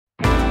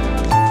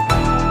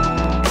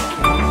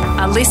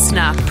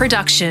listener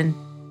production.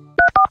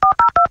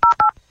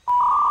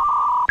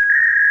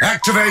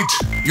 Activate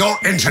your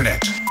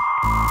internet,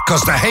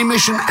 because the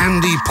Hamish and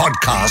Andy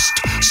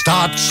podcast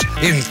starts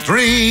in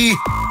 3,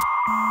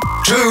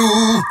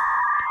 2...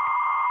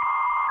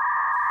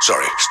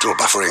 Sorry, still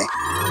buffering.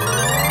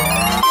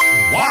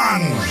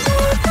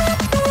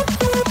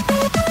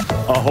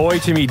 1. Ahoy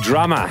to me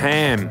drummer,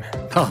 Hame.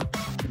 Oh,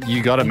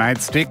 you got it, mate.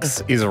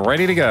 Sticks is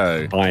ready to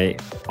go. I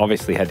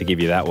obviously had to give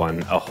you that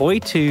one. Ahoy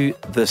to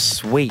the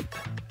sweep,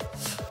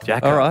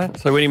 Jacko. All right.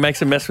 So when he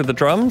makes a mess with the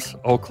drums,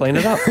 I'll clean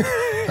it up.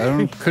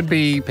 Could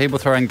be people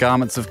throwing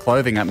garments of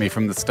clothing at me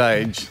from the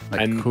stage.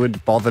 That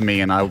could bother me,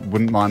 and I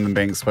wouldn't mind them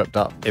being swept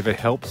up. If it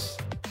helps,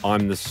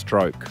 I'm the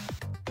stroke.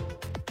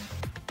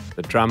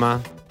 The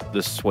drummer,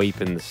 the sweep,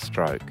 and the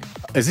stroke.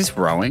 Is this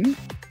rowing?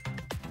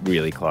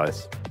 Really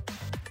close.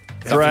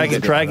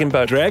 Dragon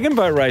boat. Dragon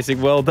boat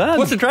racing, well done.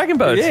 What's a dragon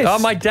boat? Yes. Oh,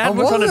 my dad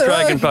was on a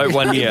dragon boat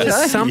one year.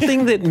 It's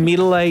something that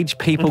middle-aged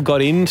people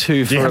got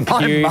into for a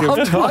period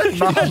of time.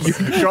 My mum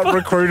got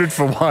recruited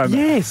for one.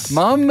 Yes.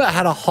 Mum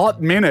had a hot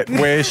minute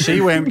where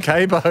she went,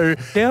 Cabo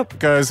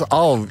goes,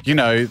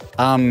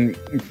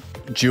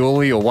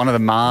 Julie or one of the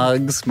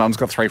Margs, Mum's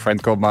got 3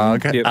 friends called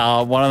Marg.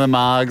 Yep. One of the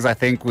Margs, I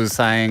think, was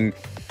saying,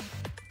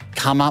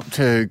 come up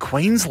to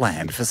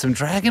Queensland for some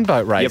dragon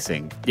boat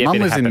racing. Yep, Mum it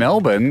was in happened.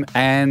 Melbourne,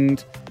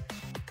 and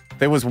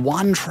there was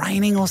one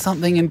training or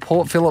something in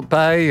Port Phillip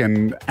Bay,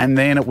 and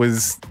then it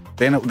was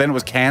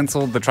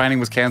cancelled. The training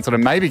was cancelled,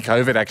 and maybe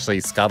COVID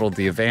actually scuttled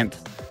the event.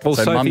 Well,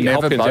 so Mum Sophie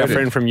never Hopkins, our boated.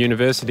 friend from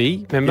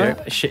university,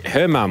 remember? Yeah.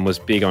 Her mum was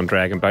big on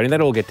dragon boating.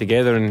 They'd all get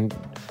together and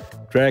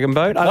dragon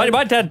boat.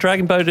 My dad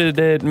dragon boated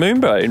at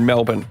Moonboat in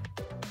Melbourne.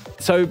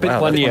 So, but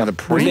Wow, one that's year, one of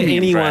the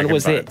premium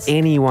was there dragon boats.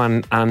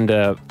 anyone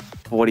under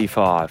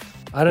 45?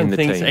 I don't in the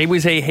think team?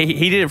 so.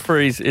 He did it for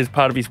his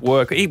part of his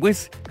work. Could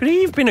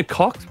he have been a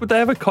cox? Would they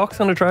have a cox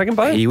on a dragon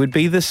boat? He would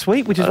be the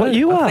sweep, which is what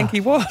you are. I think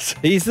he was.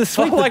 He's the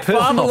sweep. Like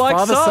father, like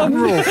Father-son son.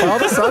 rule.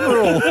 Father-son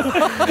rule.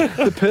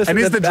 The person And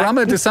is at the back-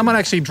 drummer, does someone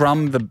actually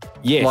drum the...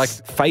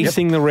 Yes,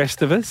 facing the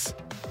rest of us.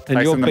 And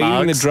Facing you're the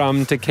beating the margs.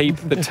 drum to keep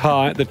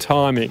the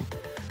timing,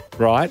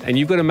 right? And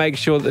you've got to make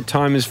sure that the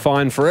time is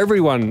fine for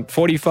everyone,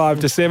 45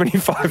 to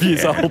 75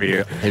 years old.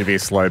 It'd be a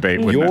slow beat,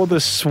 wouldn't You're it? the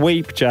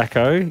sweep,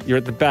 Jacko. You're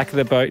at the back of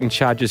the boat in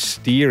charge of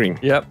steering.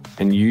 Yep.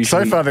 And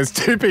usually... So far, there's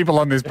 2 people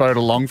on this boat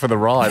along for the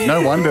ride.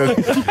 No wonder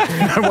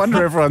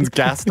everyone's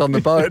gassed on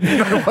the boat.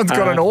 No one's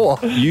got an oar.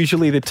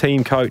 Usually the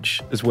team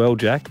coach as well,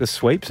 Jack, the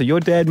sweep. So your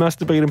dad must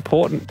have been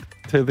important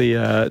to the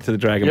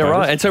Dragon Yeah, Boaters.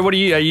 right. And so what are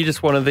you? Are you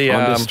just one of the...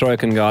 I'm just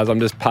stroking, guys. I'm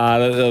just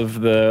part of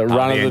the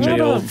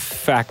run-of-the-mill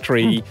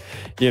factory,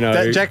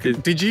 Jack,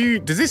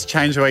 does this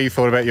change the way you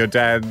thought about your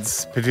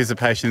dad's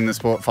participation in the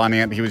sport, finding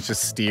out he was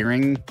just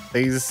steering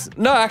these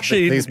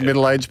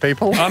middle-aged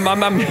people? I'm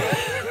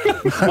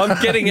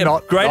getting a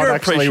Not greater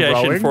actually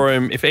appreciation rowing? for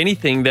him, if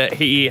anything, that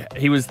he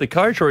was the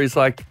coach or he's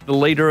like the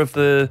leader of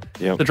the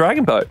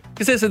dragon boat.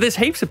 Because there's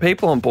heaps of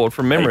people on board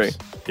from memory. Heaps.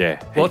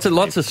 Yeah.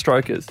 Lots of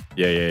strokers.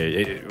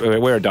 Yeah.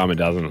 We're a dime a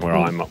dozen where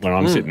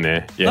I'm sitting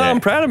there. Yeah. No, I'm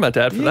proud of my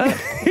dad for that.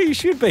 You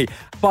should be.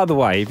 By the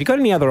way, if you've got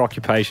any other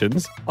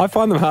occupations, I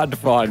find them hard to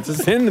find. So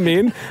send them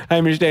in,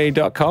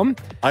 hamishandy.com.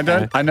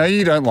 I know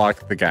you don't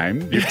like the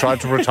game. You've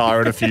tried to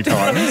retire it a few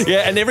times.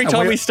 Yeah, and every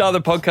time we start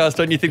the podcast,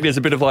 don't you think there's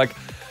a bit of like,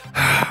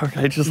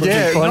 okay, just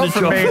let me find not a for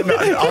job.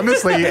 me. No,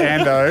 honestly,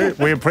 Ando,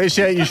 we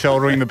appreciate you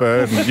shouldering the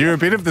burden. You're a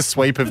bit of the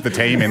sweep of the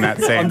team in that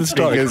sense. I'm the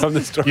stroke. because I'm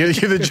the stroke. You're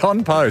the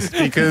John Post,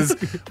 because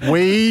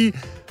we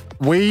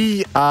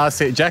are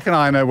Jack and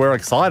I know we're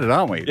excited,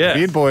 aren't we? Yeah.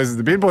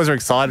 The Beard Boys are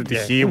excited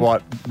to hear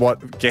what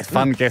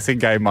fun guessing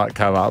game might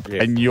come up,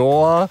 and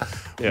you're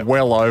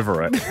well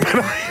over it. But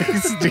I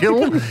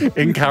still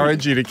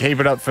encourage you to keep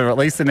it up for at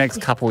least the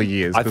next couple of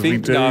years. I 'cause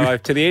think, we do.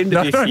 to the end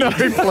of this year. No,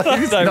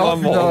 please, No, not,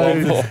 one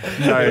more.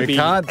 No, It'll it be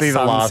can't be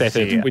the last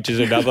sunsetted, year. which is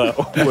another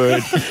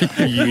word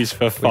used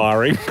for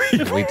firing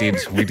people. We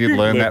did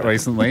learn that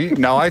recently.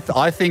 No,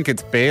 I think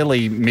it's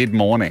barely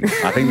mid-morning.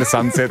 I think the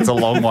sunset's a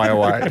long way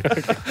away.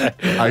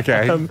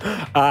 Okay.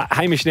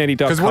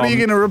 Hamishandy.com. Because what are you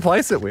going to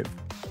replace it with?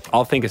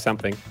 I'll think of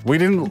something. I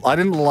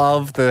didn't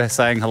love the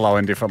saying hello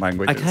in different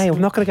languages. Okay, I'm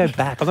not going to go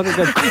back. I'm not going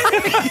to go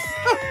back.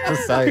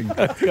 Just saying.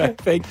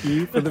 Thank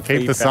you for the Keep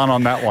feedback. the sun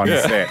on that one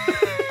set.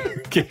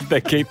 Keep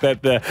that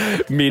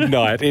the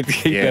midnight. Keep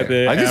that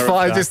the I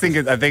hour just think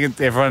it's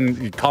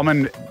everyone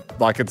common.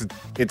 Like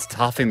it's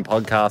tough in the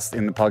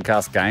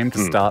podcast game to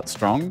start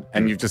strong,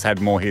 and you've just had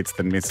more hits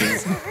than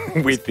misses.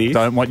 with this.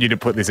 Don't want you to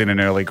put this in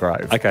an early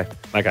grave. Okay.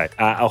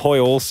 Ahoy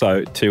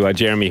also to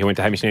Jeremy, who went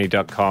to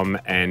hamishandy.com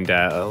and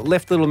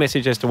left a little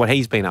message as to what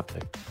he's been up to.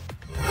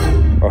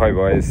 Ahoy,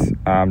 boys.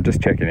 Just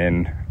checking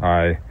in.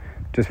 I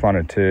just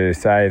wanted to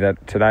say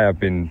that today I've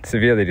been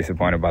severely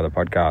disappointed by the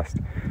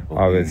podcast.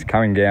 I was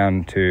coming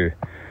down to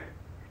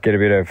get a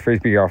bit of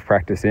frisbee golf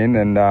practice in,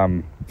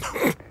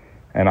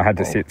 and I had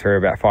to sit through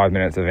about 5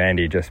 minutes of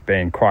Andy just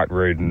being quite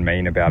rude and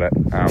mean about it.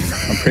 I'm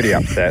pretty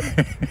upset.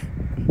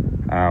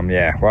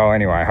 Well,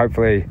 anyway,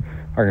 hopefully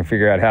I can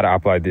figure out how to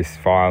upload this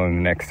file in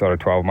the next sort of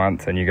 12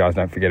 months and you guys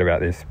don't forget about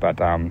this. But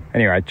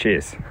anyway,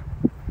 cheers.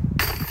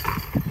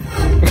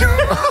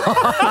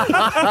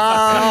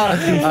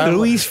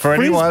 Threw his for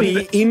anyone-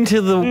 frisbee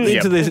into the wire That's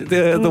next to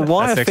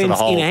the fence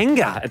hole. in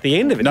anger at the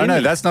end of it. No, didn't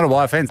he? that's not a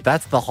wire fence.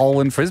 That's the hole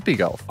in frisbee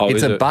golf. Oh, it's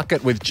is a it?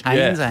 bucket with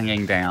chains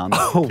hanging down.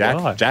 Oh, Jack,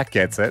 right. Jack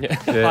gets it.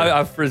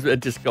 I've frisbee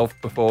disc golf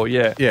before.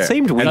 Yeah. Yeah. It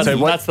seemed windy. And so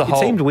That's the It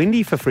hole. seemed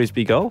windy for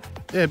frisbee golf.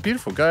 Yeah,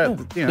 beautiful. Go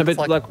out. You know, No, but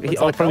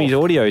it's from his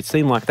golf. audio, it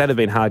seemed like that had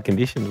been hard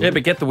conditions. Yeah,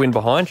 but get the wind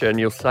behind you and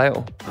you'll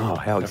sail. Oh,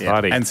 how Yeah.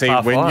 exciting. And see,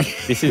 Par when you,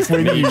 five. this is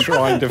me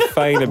trying to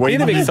feign a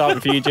bit of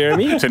excitement for you,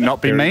 Jeremy. to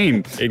not be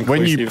mean,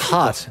 when you inclusive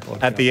putt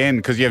at the end,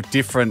 because you have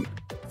different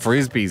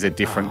frisbees at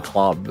different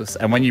clubs,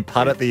 and when you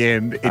putt at the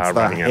end, it's the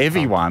running out of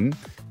heavy fun.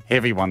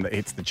 one that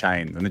hits the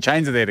chains, and the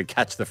chains are there to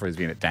catch the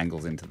frisbee, and it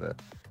dangles into the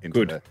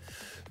Good. the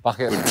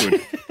bucket.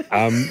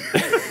 I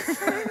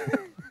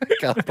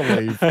can't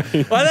believe. I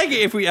think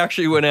if we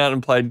actually went out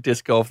and played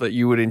disc golf, that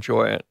you would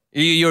enjoy it.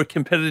 Your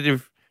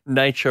competitive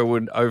nature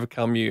would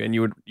overcome you, and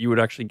you would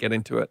actually get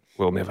into it.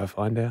 We'll never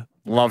find out.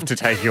 Love to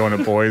take you on a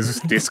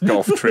boys' disc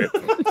golf trip.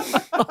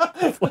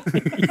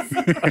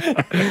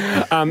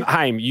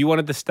 Hame, you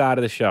wanted the start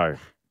of the show.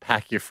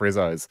 Pack your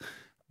frizzos.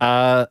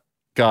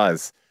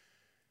 Guys,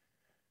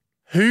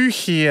 who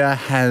here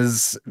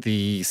has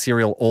the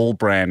cereal All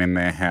Bran in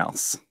their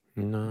house?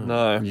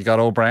 No. You got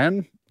All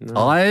Bran? No.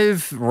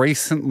 I've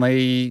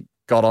recently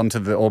got onto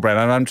the All Bran,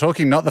 and I'm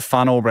talking not the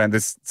fun All Bran.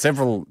 There's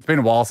several. It's been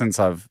a while since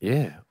I've.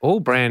 Yeah, All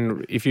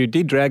Bran. If you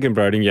did Dragon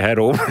Boating, you had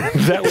All Bran.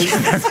 That was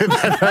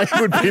They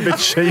would be the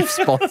chief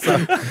sponsor.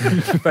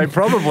 They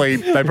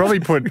probably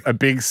put a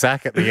big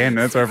sack at the end.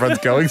 That's why everyone's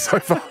going so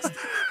fast.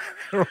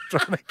 They're all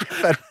trying to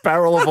get that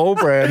barrel of All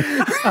Bran.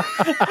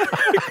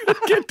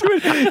 get to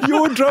it.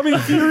 You're drumming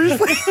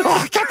furiously.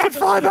 Oh, get that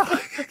fibre.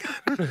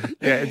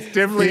 Yeah, it's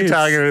definitely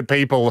targeted at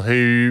people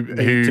who to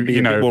be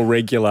you a bit know, more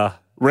regular.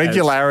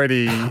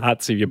 regularity,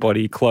 Parts of your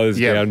body close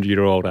Yeah. down due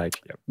to old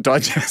age. Yep.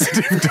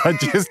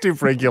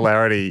 digestive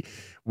regularity.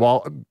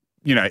 While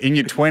you know, in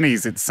your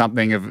 20s, it's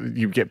something of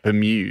you get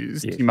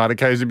bemused. Yes. You might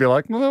occasionally be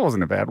like, "Well, that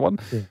wasn't a bad one,"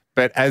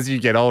 but as you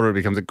get older, it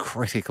becomes a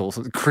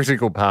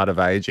critical part of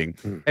aging.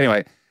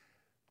 Anyway,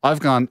 I've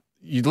gone.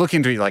 You look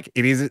into it, like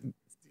it is.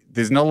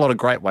 There's not a lot of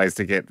great ways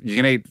to get. You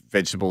can eat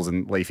vegetables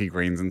and leafy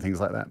greens and things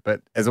like that,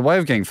 but as a way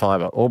of getting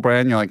fiber, All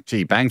Bran, you're like,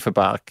 gee, bang for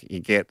buck, you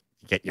get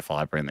your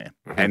fiber in there,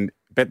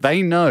 But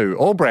they know,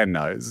 All Bran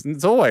knows, and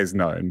it's always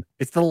known,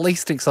 it's the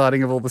least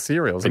exciting of all the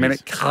cereals. I mean,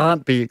 it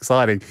can't be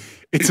exciting.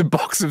 It's a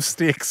box of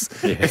sticks.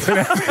 It's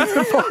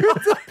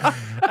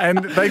and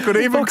they could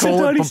even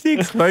call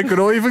it they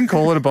could even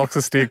call it a box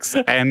of sticks,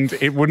 and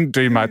it wouldn't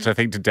do much, I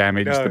think, to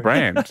damage the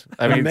brand.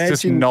 I mean, it's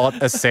just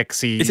not a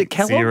sexy Is it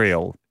Kellogg's?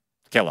 cereal.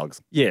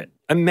 Kellogg's. Yeah.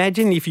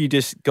 Imagine if you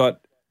just got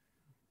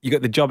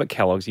the job at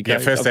Kellogg's. You go, Yeah,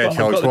 first I've day got- at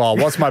Kellogg's. I've got Well,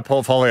 what's my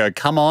portfolio?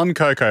 Come on,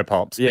 Cocoa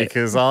Pops, Yeah.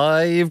 because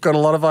I've got a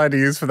lot of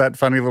ideas for that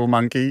funny little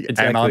monkey, and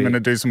I'm Exactly. going to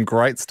do some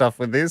great stuff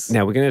with this.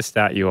 Now we're going to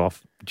start you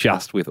off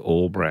just with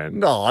All Bran.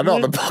 No,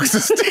 not the box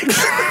of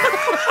sticks.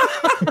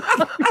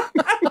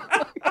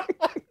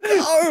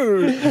 No.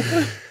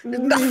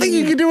 Nothing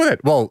you can do with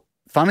it. Well,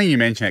 funny you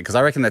mention it, because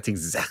I reckon that's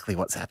exactly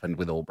what's happened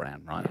with All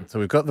Bran, right? So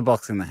we've got the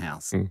box in the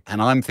house, and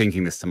I'm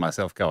thinking this to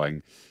myself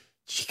going,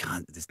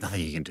 there's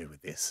nothing you can do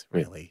with this,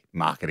 really,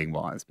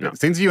 marketing-wise. But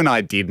since you and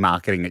I did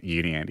marketing at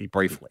uni, Andy,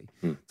 briefly,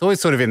 it's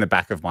always sort of in the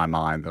back of my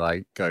mind that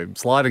I go,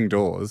 sliding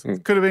doors,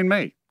 could have been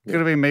me. Could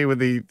have been me with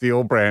the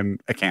All Bran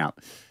account.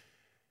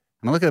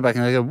 And I look at the back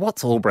and I go,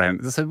 what's All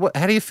Bran? So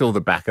how do you fill the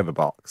back of the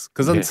box?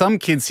 Because on some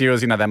kids'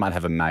 cereals, you know, they might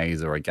have a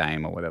maze or a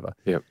game or whatever.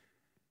 Yep.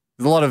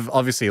 There's a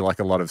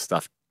lot of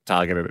stuff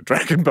targeted at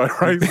Dragon Boat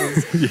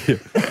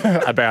races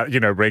about, you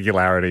know,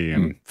 regularity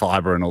and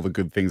fiber and all the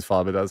good things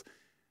fiber does.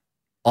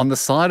 On the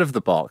side of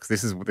the box,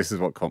 this is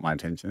what caught my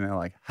attention. They're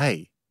like,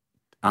 hey,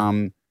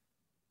 download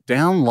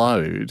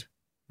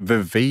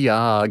the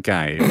VR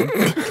game,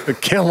 the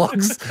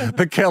Kellogg's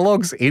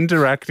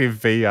interactive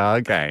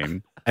VR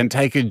game, and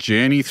take a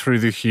journey through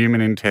the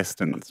human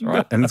intestines,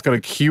 right? And it's got a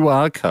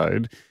QR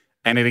code,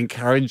 and it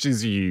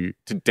encourages you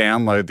to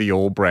download the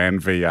All Bran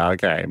VR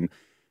game.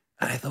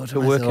 And I thought to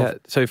work myself,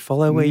 out. So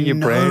follow where your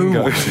brand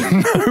goes.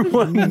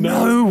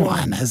 no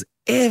one has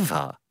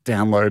ever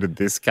downloaded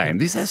this game.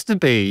 This has to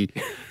be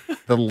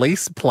the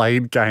least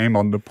played game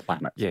on the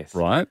planet. Yes.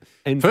 Right?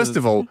 And First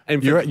of all,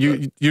 you're at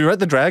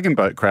the Dragon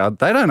Boat crowd.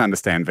 They don't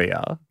understand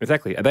VR.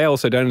 Exactly. They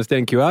also don't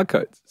understand QR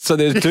codes. So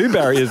there's two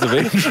barriers of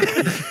entry.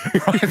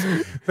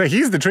 Right? So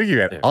here's the tricky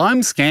bit. I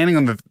scan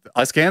the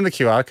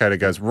QR code. It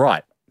goes,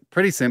 right,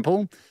 pretty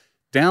simple.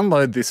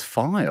 Download this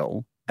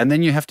file, and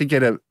then you have to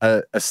get a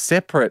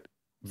separate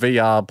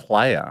VR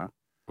player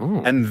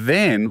and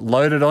then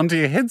load it onto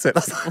your headset.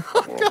 I was like,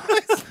 oh,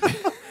 guys,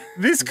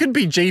 this could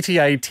be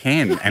GTA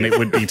 10 and it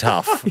would be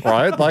tough,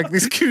 right? Like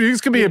this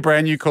could be a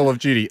brand new Call of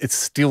Duty.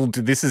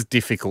 This is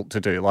difficult to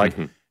do. Like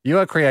you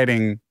are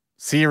creating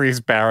serious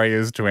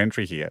barriers to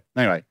entry here.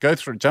 Anyway,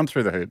 jump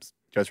through the hoops,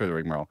 go through the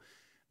rigmarole.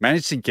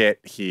 Managed to get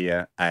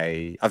here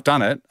I've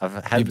done it.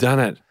 You've done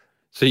it.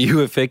 So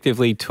you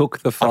effectively took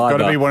the fibre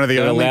gotta be one of the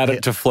and only allowed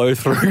it to flow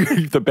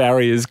through the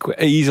barriers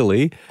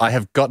easily. I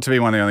have got to be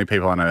one of the only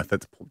people on earth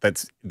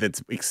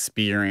that's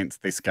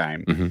experienced this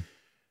game. Mm-hmm.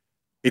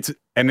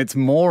 It's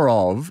more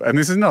of, and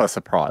this is not a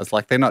surprise.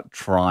 Like they're not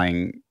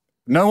trying.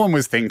 No one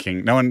was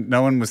thinking. No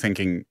one was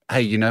thinking.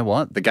 Hey, you know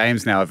what? The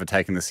game's now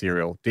overtaken the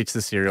cereal. Ditch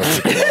the cereal.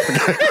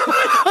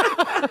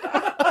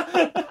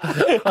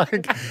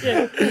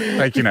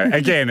 Like, you know,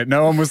 again,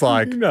 no one was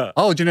like,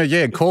 oh, do you know,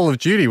 yeah, Call of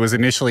Duty was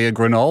initially a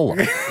granola,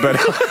 but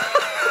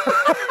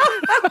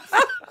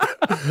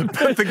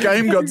but the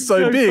game got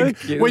so big,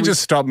 we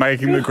just stopped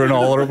making the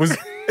granola.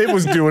 It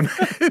was doing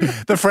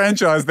the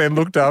franchise then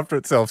looked after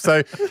itself.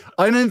 So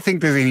I don't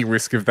think there's any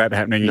risk of that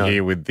happening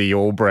here with the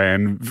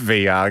All-Bran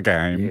VR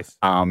game,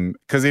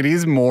 because it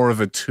is more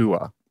of a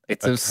tour.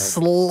 It's a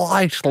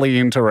slightly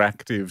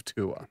interactive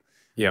tour.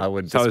 Yeah. I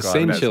would so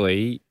describe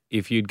essentially,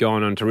 if you'd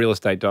gone onto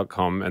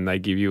realestate.com and they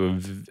give you a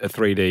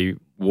 3D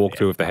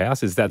walkthrough of the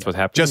house, that's what's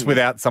happening? Just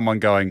without someone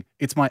going,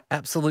 it's my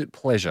absolute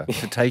pleasure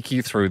to take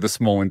you through the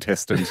small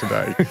intestine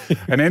today.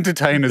 An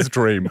entertainer's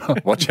dream.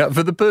 Watch out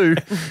for the poo.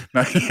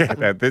 No,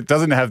 it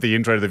doesn't have the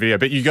intro to the video,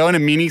 but you go in a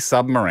mini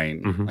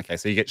submarine. Mm-hmm. Okay,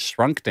 so you get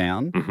shrunk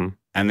down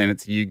and then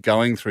it's you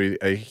going through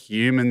a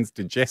human's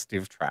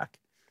digestive tract.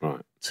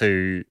 Right.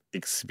 To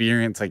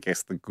experience, I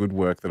guess, the good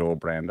work that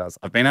All-Bran does.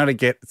 I've been able to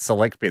get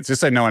select bits,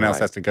 just so no one else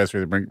has to go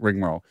through the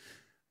rigmarole.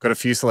 Got a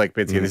few select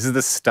bits here. This is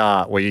the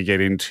start where you get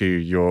into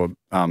your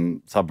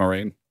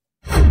submarine.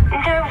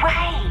 No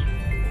way!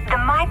 The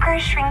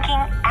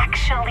micro-shrinking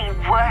actually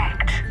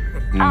worked.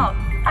 Oh,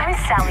 I'm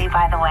Sally,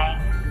 by the way.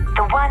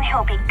 The one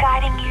who'll be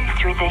guiding you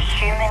through the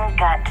human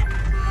gut.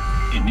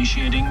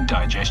 Initiating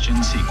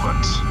digestion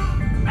sequence.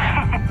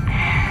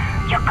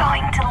 You're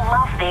going to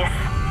love this.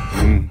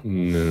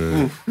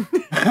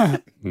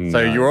 So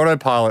your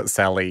autopilot,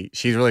 Sally,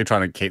 she's really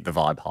trying to keep the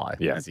vibe high,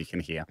 as you can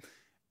hear.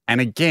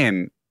 And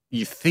again,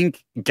 you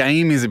think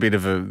game is a bit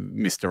of a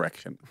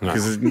misdirection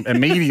because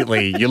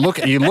immediately you look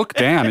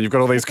down and you've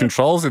got all these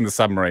controls in the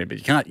submarine, but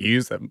you can't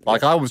use them.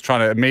 Like I was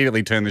trying to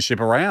immediately turn the ship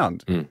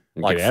around.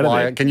 Like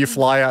fly, can you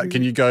fly out?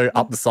 Can you go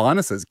up the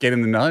sinuses? Get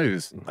in the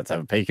nose? Let's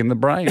have a peek in the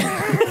brain.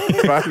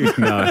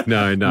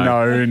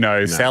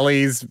 No.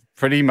 Sally's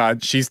pretty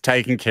much, she's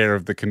taking care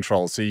of the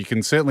controls. So you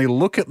can certainly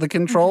look at the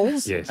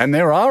controls. Yes. And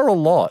there are a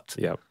lot.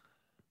 Yep.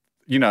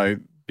 You know.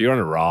 You're on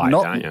a ride,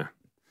 aren't you?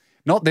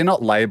 They're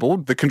not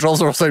labelled. The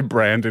controls are also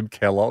branded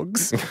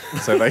Kellogg's.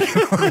 So they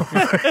can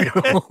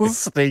a little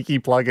sneaky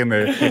plug in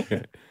there.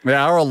 There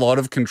are a lot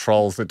of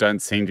controls that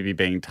don't seem to be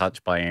being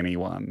touched by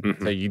anyone.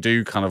 So you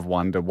do kind of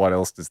wonder, what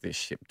else does this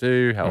ship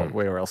do?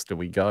 Where else do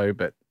we go?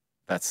 But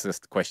that's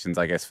just questions,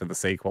 I guess, for the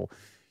sequel.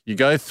 You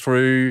go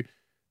through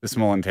the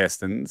small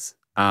intestines.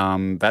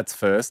 That's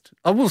first.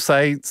 I will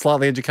say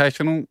slightly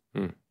educational.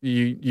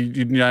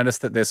 You notice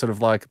that they're sort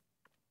of like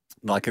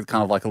it's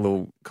kind of like a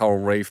little coral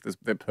reef.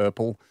 They're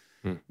purple.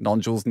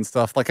 Nodules and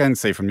stuff. Like I can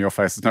see from your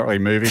face, it's not really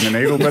moving the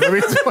needle, but I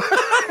mean,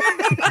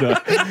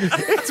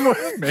 it's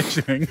worth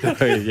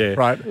mentioning.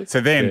 Right.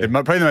 So then,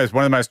 probably one of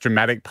the most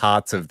dramatic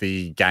parts of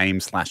the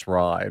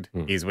game/ride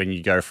is when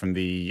you go from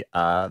the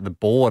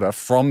border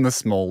from the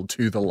small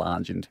to the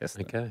large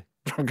intestine. Okay.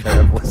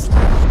 See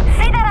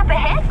that up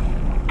ahead?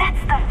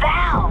 That's the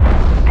valve,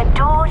 the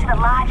door to the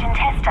large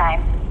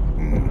intestine.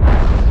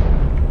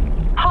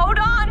 Hold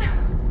on.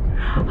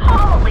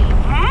 Holy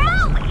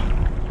moly!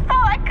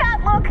 Oh, I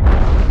can't look.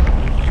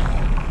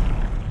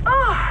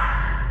 Oh,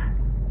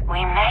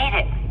 we made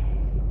it.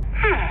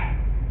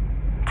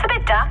 It's a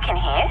bit dark in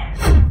here.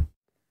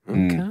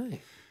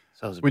 Okay.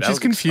 So which is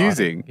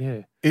confusing.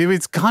 Yeah.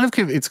 It's kind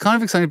of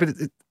exciting, but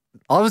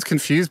I was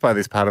confused by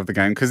this part of the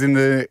game because in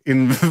the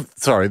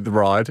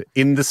ride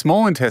in the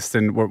small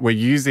intestine we're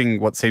using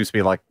what seems to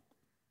be like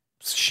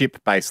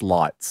ship-based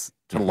lights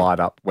to light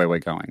up where we're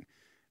going.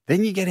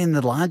 Then you get in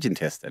the large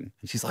intestine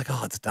and she's like,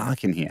 "Oh, it's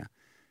dark in here."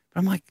 But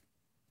I'm like,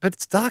 but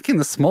it's dark in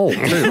the small too.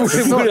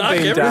 It's not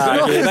being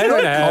dark. They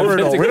don't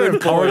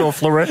have corridor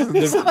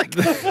fluorescence.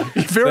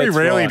 Very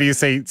rarely do you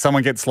see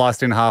someone get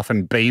sliced in half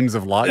and beams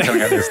of light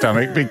coming out their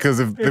stomach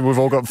because we've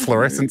all got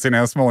fluorescence in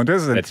our small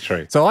intestine. That's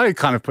true. So I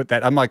kind of put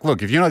that. I'm like,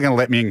 look, if you're not going to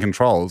let me in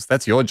controls,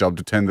 that's your job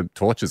to turn the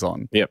torches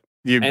on. Yep.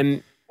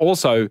 And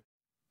also,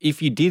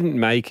 if you didn't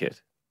make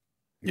it,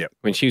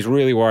 when she's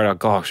really worried, oh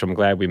gosh, I'm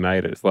glad we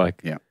made it. It's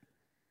like,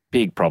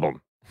 big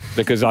problem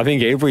because I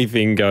think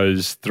everything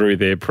goes through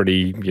there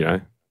pretty,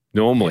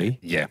 normally.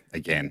 Yeah,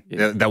 again,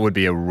 that would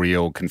be a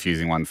real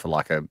confusing one for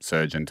like a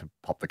surgeon to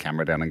pop the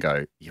camera down and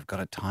go, "You've got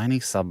a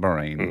tiny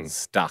submarine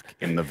stuck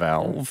in the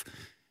valve.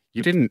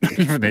 You haven't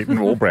eaten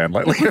All-Bran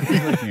lately."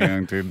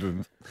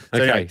 Dude.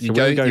 Okay,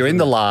 you're in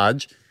the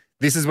large.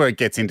 This is where it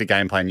gets into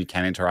gameplay and you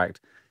can interact.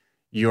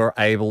 You're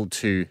able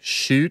to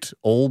shoot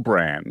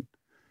All-Bran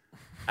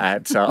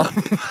at...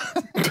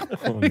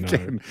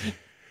 again,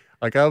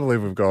 I can't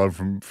believe we've gone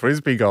from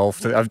frisbee golf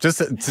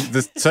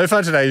to... so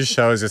far today's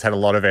show has just had a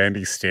lot of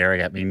Andy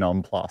staring at me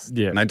nonplussed.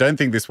 Yeah. And I don't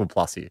think this will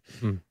plus you.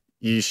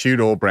 You shoot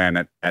All-Bran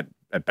at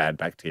at bad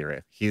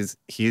bacteria. Here's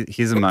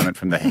a moment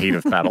from the heat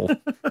of battle.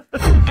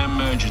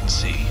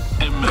 Emergency.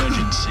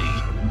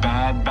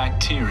 Bad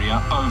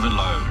bacteria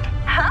overload.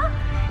 Huh?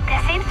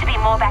 There seems to be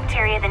more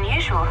bacteria than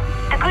usual.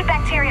 The good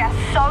bacteria are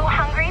so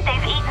hungry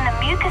they've eaten the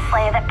mucus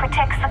layer that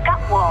protects the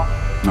gut wall.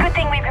 Good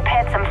thing we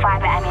prepared some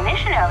fiber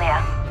ammunition earlier.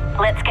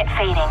 Let's get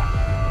feeding.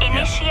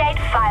 Initiate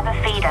fiber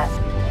feeder.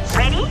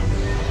 Ready?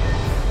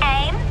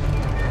 Aim.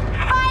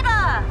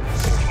 Fiber!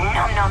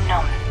 Nom nom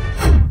nom.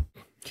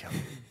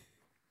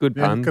 Good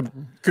pun.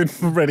 Good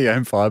ready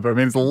aim fiber. I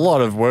mean, it's a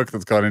lot of work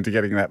that's gone into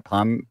getting that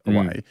pun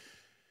away.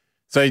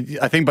 So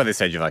I think by this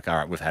stage you're like, all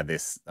right, we've had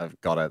this. I've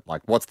got it.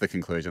 Like, what's the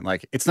conclusion?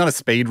 Like, it's not a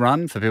speed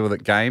run for people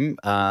that game.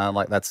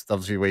 Like, that's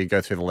obviously where you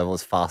go through the level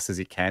as fast as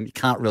you can. You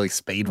can't really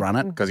speed run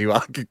it because you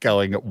are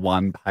going at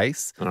one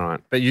pace. All right.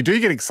 But you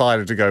do get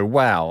excited to go,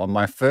 wow, on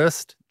my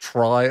first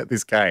try at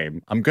this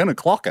game, I'm going to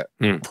clock it.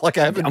 Like,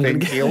 I haven't been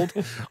killed.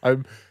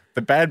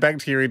 The bad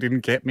bacteria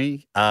didn't get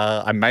me.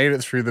 I made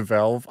it through the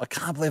valve. I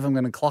can't believe I'm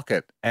going to clock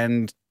it.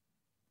 And,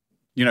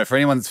 you know, for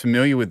anyone that's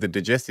familiar with the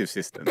digestive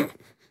system,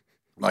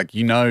 like,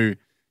 you know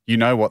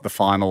what the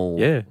final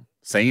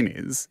scene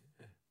is.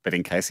 But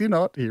in case you're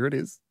not, here it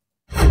is.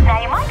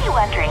 Now you might be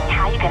wondering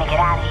how you're going to get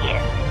out of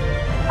here.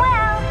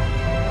 Well,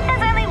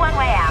 there's only one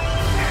way out.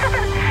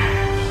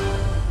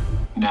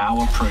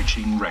 Now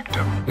approaching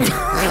rectum. It's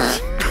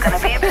going to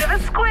be a bit of a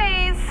squeeze.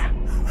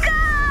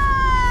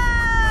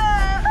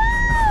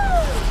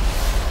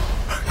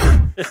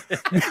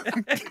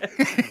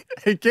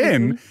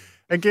 Again,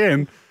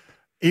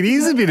 it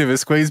is a bit of a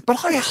squeeze,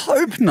 but I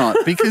hope not,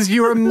 because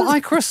you're a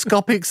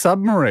microscopic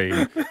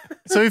submarine.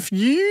 So if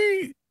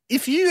you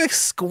are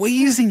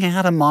squeezing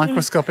out a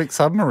microscopic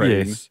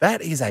submarine,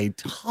 that is a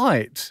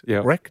tight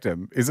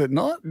rectum, is it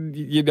not?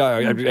 You know,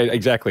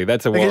 exactly.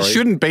 That's a worry. It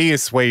shouldn't be a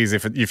squeeze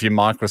if you're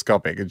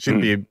microscopic. It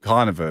should be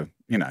kind of a,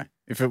 you know,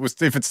 if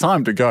it's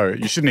time to go,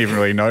 you shouldn't even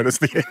really notice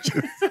the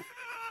edges.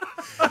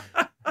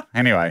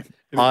 Anyway,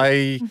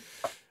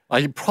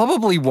 I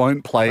probably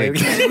won't play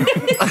again.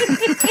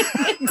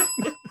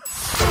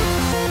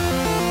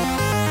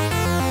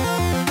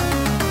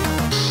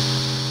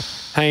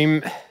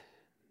 Hame,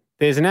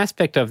 there's an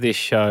aspect of this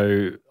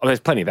show, there's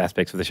plenty of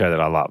aspects of the show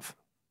that I love.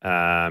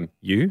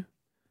 You?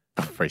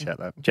 Appreciate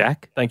that.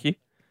 Jack? Thank you.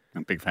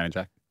 I'm a big fan of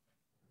Jack.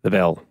 The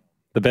bell.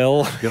 The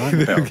bell. You like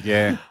the bell?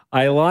 Yeah.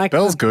 I like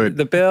Bell's good.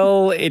 The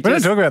bell. We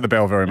don't talk about the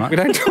bell very much. We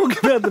don't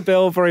talk about the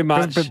bell very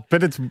much.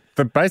 But it's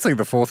basically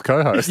the fourth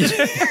co-host.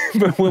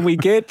 But when we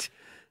get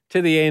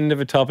to the end of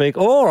a topic,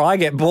 or I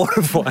get bored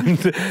of one.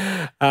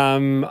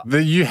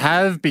 You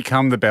have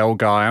become the bell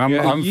guy, and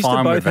I'm used fine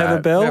to both with that. have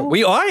a bell.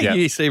 I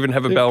used to even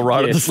have a bell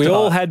right at the start. We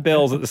all had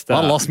bells at the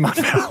start. I lost my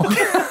bell.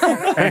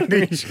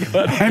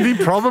 Andy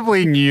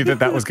probably knew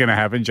that was going to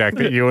happen, Jack,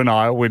 that you and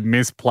I would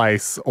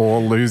misplace or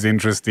lose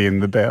interest in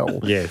the bell.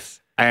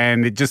 Yes.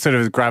 And it just sort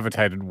of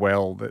gravitated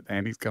well that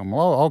Andy's gone,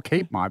 well, I'll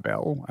keep my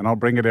bell and I'll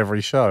bring it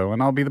every show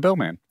and I'll be the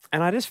bellman.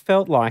 And I just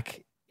felt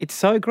like it's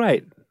so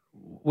great.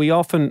 We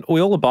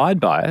all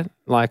abide by it.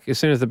 Like, as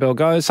soon as the bell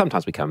goes,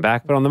 sometimes we come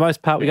back, but on the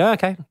most part we go,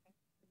 okay.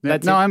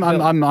 That's it.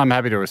 I'm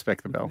happy to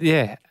respect the bell.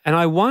 Yeah. And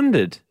I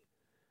wondered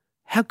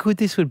how good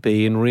this would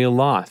be in real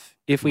life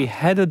if we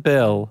had a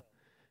bell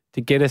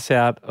to get us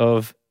out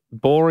of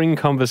boring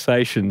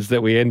conversations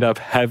that we end up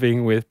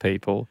having with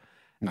people,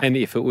 and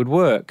if it would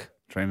work.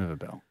 Dream of a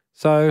bell.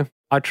 So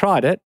I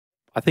tried it.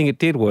 I think it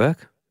did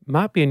work.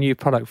 Might be a new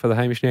product for the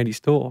Hamish and Andy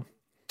store.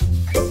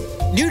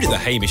 New to the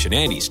Hamish and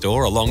Andy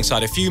store,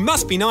 alongside a few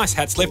must-be-nice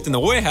hats left in the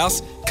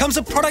warehouse, comes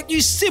a product you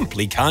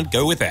simply can't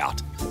go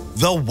without.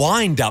 The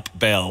Wind-Up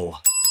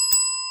Bell.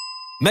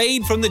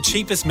 Made from the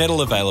cheapest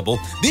metal available,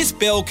 this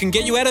bell can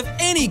get you out of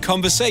any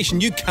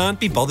conversation you can't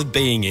be bothered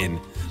being in.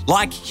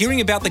 Like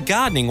hearing about the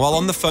gardening while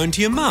on the phone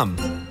to your mum.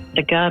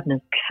 The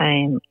gardeners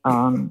came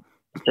on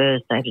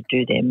Thursday to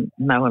do their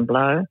mow and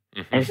blow,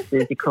 as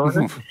Susie calls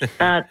it.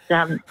 But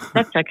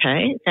that's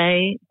okay.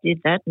 They did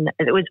that. And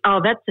it was,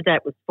 that's the day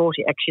it was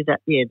 40.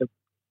 Actually,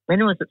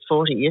 when was it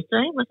 40?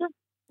 Yesterday, was it?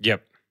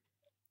 Yep.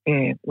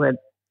 Yeah, well,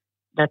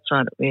 that's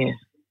right. Yeah.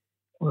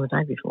 Or the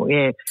day before,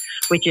 yeah.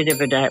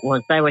 Whichever day it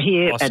was. They were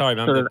here. Oh, sorry,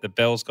 Mum, the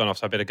bell's gone off,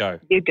 so I better go.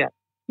 You go.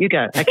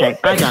 Okay,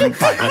 bye, darling.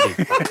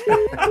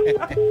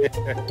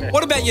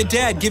 What about your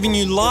dad giving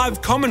you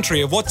live commentary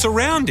of what's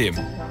around him?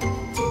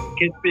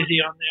 Kids busy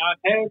on the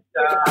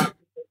iPad.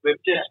 We've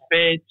just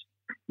fed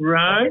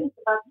Roan.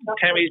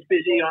 Tammy's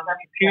busy on the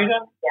computer.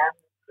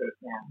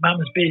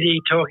 Mum's busy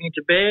talking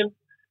to Bev.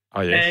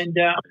 Oh, yes. And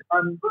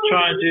I'm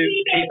trying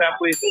to keep up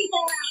with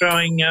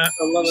throwing a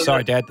lot of...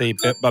 Sorry, Dad,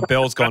 my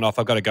bell's gone off.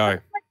 I've got to go.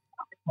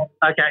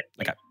 Okay,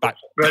 bye.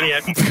 Radio.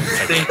 See you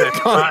soon.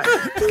 Bye.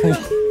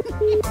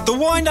 The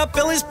wind-up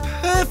bell is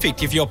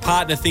perfect if your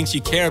partner thinks you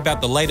care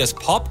about the latest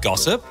pop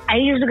gossip.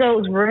 Ages ago,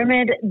 it was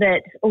rumoured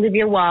that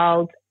Olivia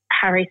Wilde,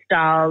 Harry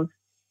Styles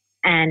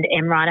and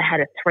Em Ryder had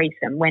a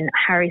threesome when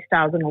Harry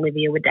Styles and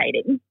Olivia were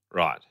dating.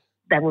 Right.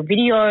 They were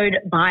videoed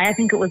by, I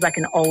think it was like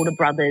an older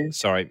brother's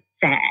fan.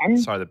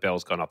 Sorry, the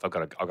bell's gone off. I've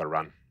got to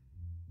run.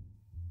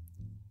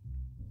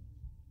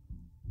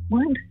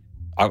 What?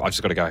 I've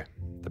just got to go.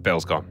 The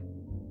bell's gone.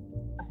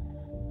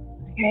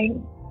 Okay.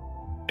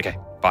 Okay,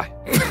 bye.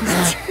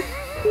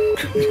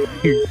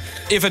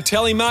 If a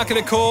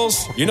telemarketer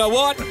calls, you know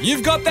what?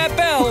 You've got that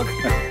bell.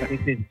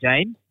 This is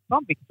James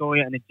from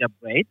Victoria Energy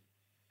Upgrade,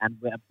 and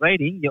we're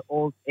upgrading your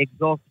old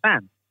exhaust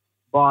fan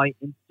by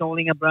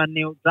installing a brand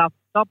new draft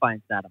stopper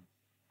inside them.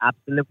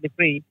 Absolutely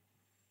free.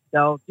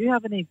 So, do you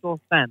have an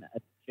exhaust fan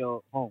at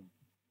your home?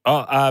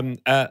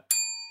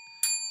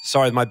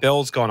 Sorry, my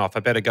bell's gone off. I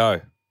better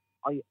go.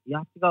 Oh, you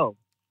have to go.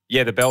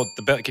 Yeah, the bell.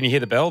 Can you hear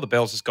the bell? The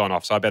bell's just gone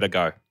off, so I better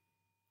go.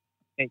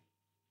 Okay.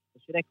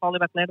 Should I call you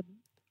back later?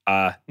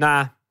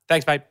 Nah.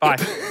 Thanks, mate. Bye.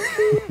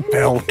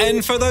 Bell.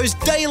 And for those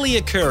daily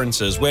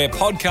occurrences where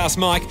Podcast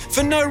Mike,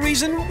 for no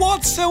reason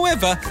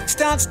whatsoever,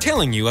 starts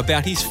telling you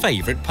about his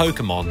favourite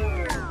Pokemon.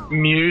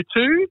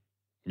 Mewtwo.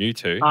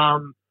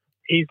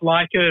 He's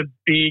like a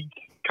big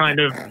kind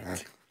of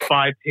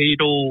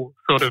bipedal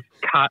sort of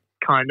cut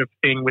kind of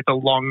thing with a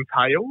long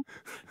tail.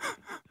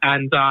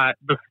 And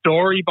the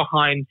story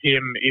behind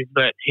him is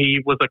that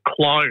he was a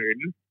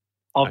clone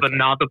of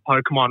another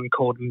Pokemon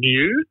called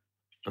Mew.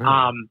 So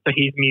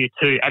he's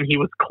Mewtwo, and he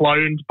was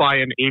cloned by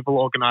an evil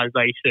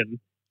organization to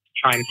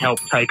try and help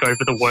take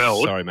over the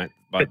world. Sorry, mate.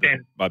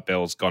 My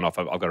bell's gone off.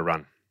 I've got to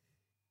run.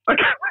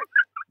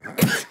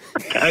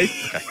 Okay.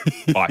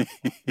 Bye.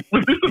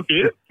 Was this a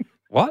bit?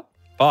 What?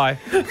 Bye.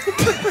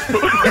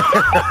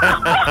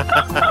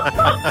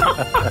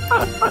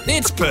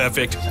 It's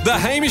perfect. The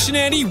Hamish and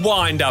Andy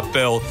wind-up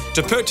bell.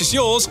 To purchase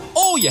yours,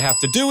 all you have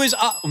to do is...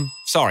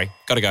 sorry,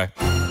 gotta go.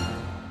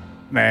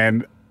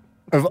 Man,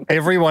 of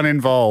everyone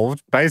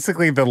involved,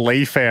 basically the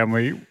Lee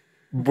family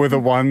were the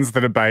ones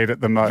that obeyed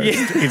it the most.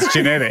 Yeah. It's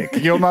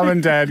genetic. Your mum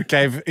and dad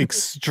gave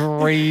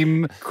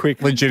extreme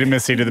quick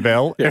legitimacy to the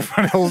bell. Yeah.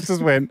 Everyone else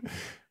just went...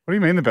 What do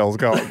you mean the bell's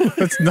gone?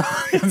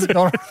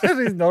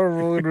 That is not a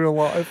rule in real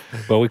life.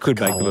 Well, we could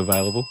make them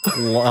available.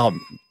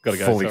 Got to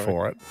go fully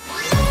for it.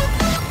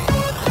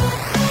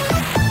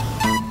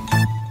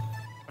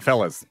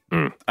 Fellas,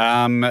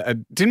 I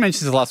didn't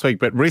mention this last week,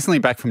 but recently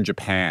back from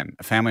Japan,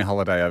 a family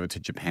holiday over to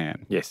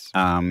Japan. Yes.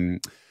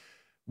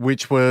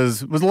 Which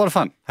was a lot of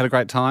fun. Had a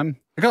great time.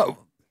 This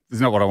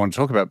is not what I want to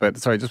talk about, but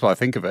sorry, just while I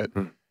think of it,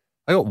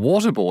 I got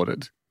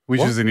waterboarded.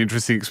 Which is an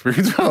interesting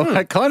experience.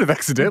 Well, kind of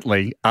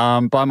accidentally,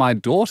 by my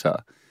daughter,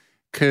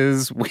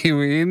 because we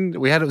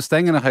were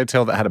staying in a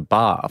hotel that had a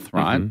bath,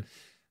 right? Mm-hmm.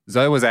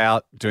 Zoe was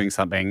out doing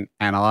something,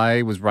 and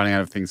I was running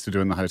out of things to do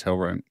in the hotel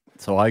room.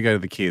 So I go to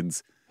the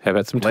kids. How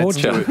about some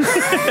torture?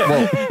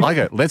 I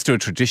go, let's do a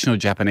traditional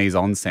Japanese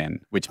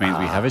onsen, which means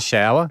we have a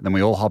shower, then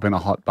we all hop in a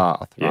hot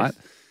bath, right?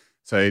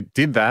 So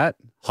did that,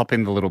 hop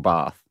in the little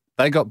bath.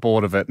 They got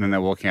bored of it and then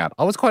they're walking out.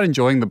 I was quite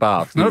enjoying the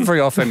bath. Not very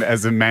often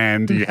as a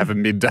man do you have a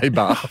midday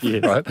bath,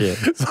 right? Yeah.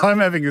 So I'm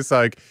having a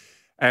soak.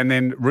 And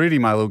then Rudy,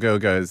 my little girl,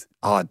 goes,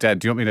 "Oh, Dad,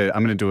 do you want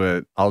me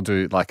to, I'll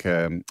do like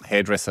a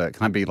hairdresser.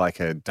 Can I be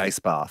like a day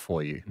spa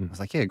for you?" I was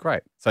like, "Yeah,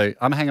 great." So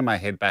I'm hanging my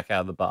head back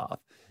out of the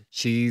bath.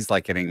 She's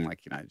like getting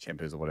like,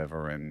 shampoos or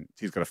whatever, and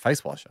she's got a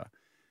face washer.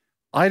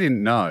 I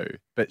didn't know,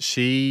 but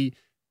she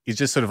is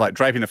just sort of like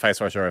draping the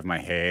face washer over my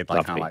head,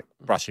 like kind of like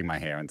brushing my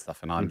hair and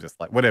stuff. And I'm just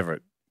like,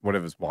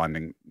 whatever's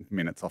winding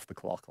minutes off the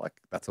clock, like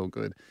that's all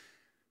good.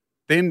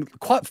 Then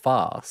quite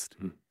fast,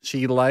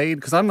 she laid,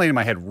 because I'm leaning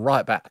my head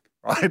right back,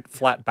 right,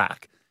 flat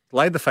back,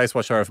 laid the face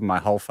washer over my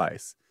whole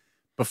face.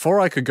 Before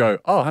I could go,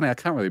 "Oh, honey, I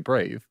can't really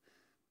breathe,"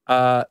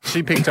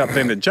 she picked up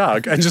then a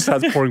jug and just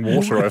starts pouring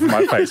water over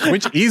my face,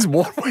 which is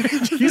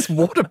waterboarding.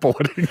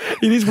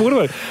 It is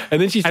waterboarding.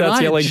 And then she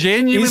starts yelling,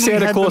 "Is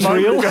Santa Claus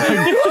real?"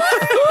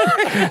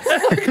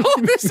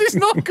 God, this is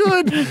not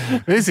good.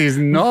 This is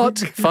not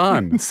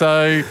fun.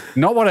 So,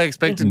 not what I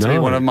expected to be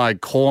one of my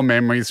core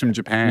memories from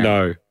Japan.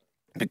 No.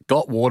 It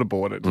got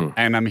waterboarded.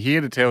 And I'm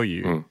here to tell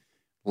you,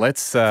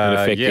 let's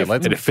effective.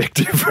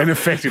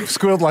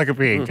 Squealed like a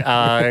pig.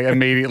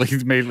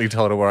 Immediately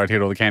told her where I'd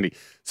hid all the candy.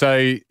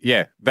 So,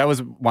 yeah, that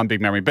was one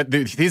big memory. But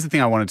here's the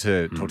thing I wanted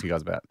to talk to you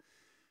guys about.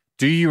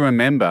 Do you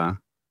remember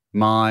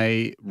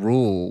my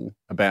rule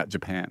about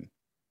Japan?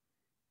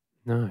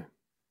 No.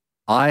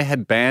 I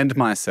had banned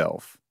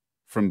myself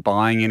from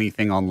buying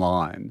anything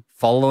online,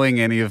 following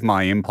any of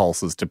my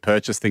impulses to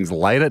purchase things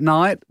late at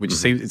night, which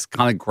seems it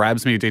kind of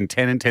grabs me between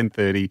 10 and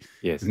 10:30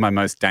 is my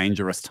most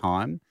dangerous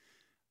time.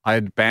 I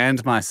had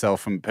banned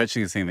myself from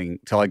purchasing anything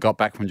until I got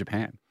back from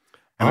Japan.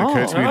 And it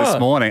occurred to me this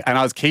morning, and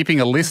I was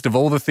keeping a list of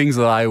all the things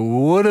that I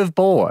would have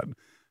bought,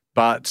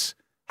 but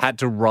had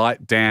to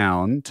write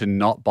down to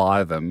not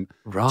buy them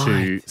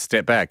to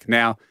step back.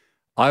 Now,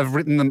 I've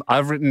written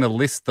the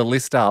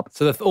list up.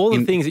 So all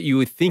the things that you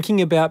were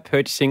thinking about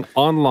purchasing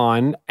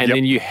online, and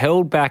then you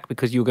held back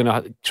because you were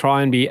going to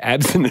try and be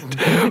abstinent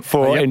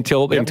for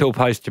until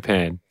post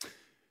Japan.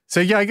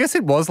 So yeah, I guess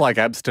it was like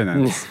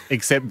abstinence,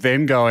 except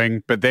then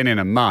going, but then in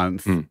a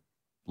month,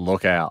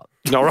 look out.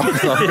 All right.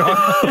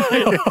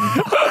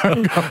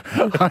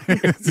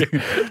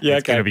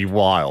 It's going to be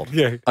wild.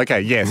 Yeah.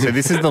 Okay. Yeah. So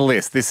this is the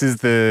list. This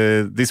was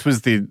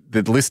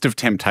the list of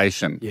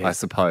temptation, I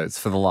suppose,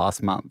 for the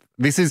last month.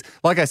 This is,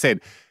 like I said,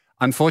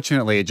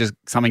 unfortunately, it just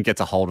something gets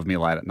a hold of me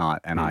late at night,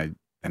 and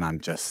I'm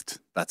just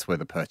that's where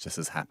the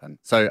purchases happen.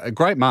 So a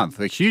great month,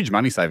 a huge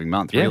money saving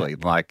month, really,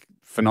 like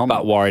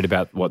phenomenal. But worried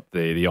about what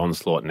the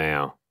onslaught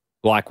now,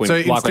 like when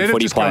So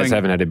footy players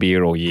haven't had a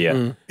beer all year,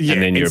 and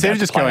then you're instead about of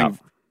just to play going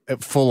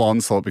full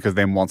onslaught, because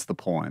then what's the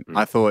point?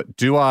 I thought,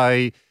 do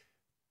I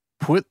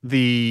put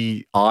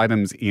the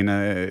items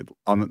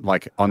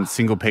on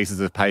single pieces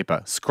of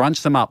paper,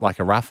 scrunch them up like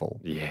a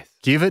raffle. Yes.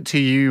 Give it to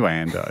you,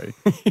 Ando,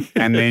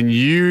 and then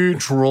you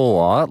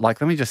draw. Like,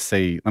 let me just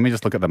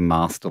look at the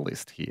master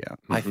list here.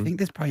 I think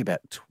there's probably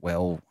about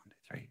 12. 1, 2,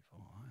 3, 4.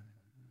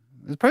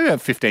 There's probably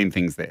about 15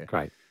 things there.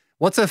 Great.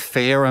 What's a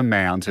fair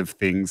amount of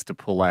things to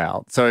pull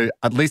out? So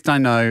at least I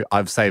know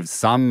I've saved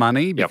some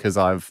money because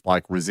I've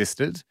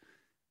resisted.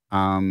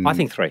 I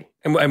think 3.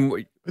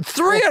 And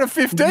 3 out of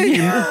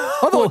 15.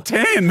 I thought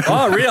 10.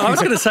 Oh, really? I was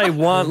going to say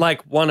one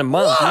a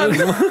month.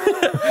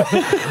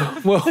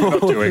 Well,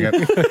 not doing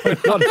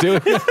it. Not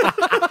doing it.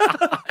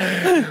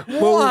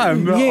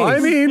 One. Yes. I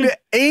mean,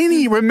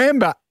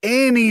 remember,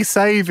 any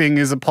saving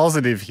is a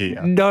positive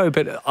here. No,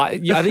 but I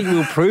think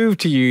we'll prove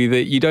to you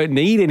that you don't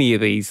need any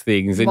of these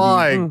things. And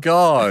My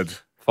God.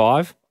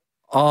 5?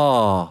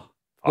 Oh.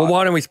 Well,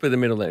 why don't we split the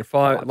middle then?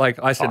 5. Like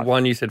I said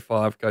 1, you said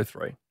 5, go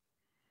 3.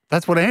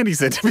 That's what Andy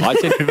said to me.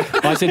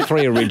 I said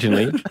 3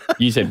 originally.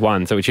 You said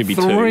 1, so it should be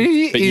 2.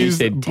 3 but is you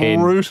said 10.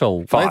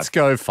 Brutal. 5. Let's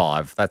go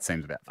 5. That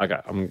seems about fair.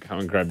 Okay, I'm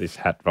going to grab this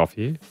hat off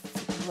you.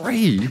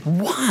 3?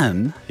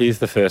 1? Here's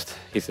the first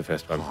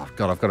one. Oh,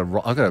 God, I've got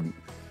to.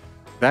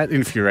 That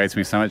infuriates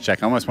me so much,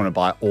 Jack. I almost want to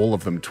buy all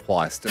of them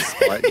twice to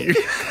spite you.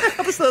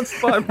 How does that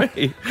spite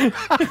me?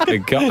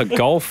 A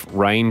golf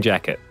rain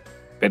jacket.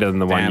 Better than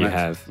the one you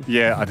have.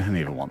 Yeah, I don't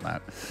even want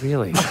that.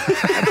 Really?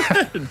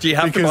 Do you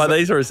have to buy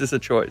these, or is this a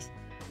choice?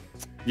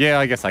 Yeah,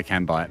 I guess I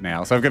can buy it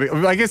now. So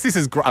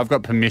I've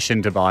got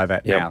permission to buy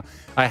that now.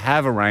 I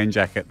have a rain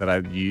jacket that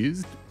I've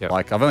used. Yep.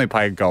 Like, I've only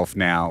played golf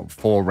now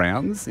 4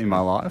 rounds in my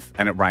life,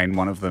 and it rained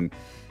one of them.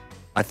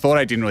 I thought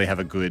I didn't really have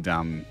a good.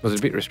 Was it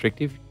a bit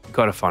restrictive? You've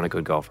got to find a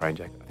good golf rain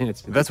jacket. I think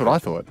that's what I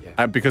thought.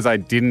 Yeah. Because I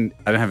don't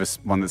have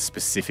one that's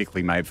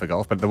specifically made for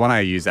golf, but the one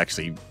I used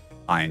actually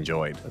I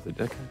enjoyed.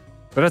 Okay.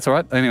 But that's all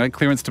right. Anyway,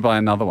 clearance to buy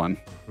another one.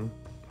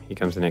 Here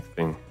comes the next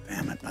thing.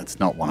 Damn it, that's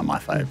not one of my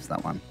faves,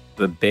 that one.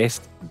 The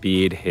best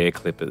beard hair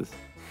clippers.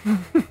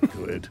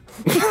 Good.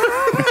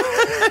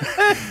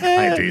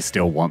 I do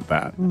still want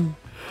that.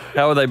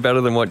 How are they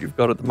better than what you've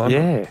got at the moment?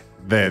 Yeah.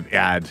 The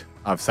ad.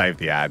 I've saved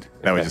the ad.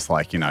 They were just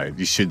like,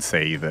 you should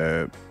see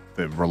the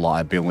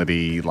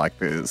reliability, like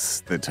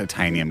the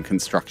titanium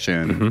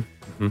construction.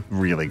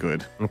 Really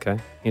good. Okay.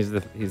 Here's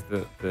the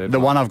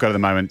one I've got at the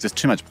moment, just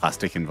too much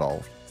plastic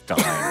involved. It's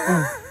dying.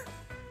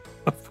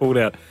 I pulled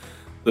out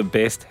the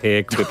best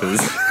hair clippers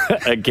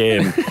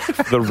again,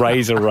 the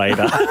Razor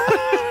Raider.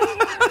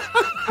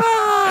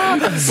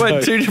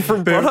 Wait, 2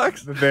 different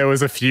products? There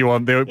was a few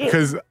on there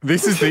because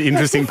this is the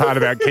interesting part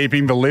about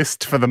keeping the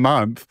list for the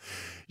month.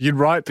 You'd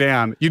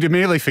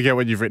immediately forget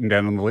what you've written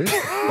down on the list.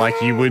 Like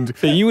you would.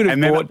 So you would have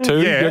bought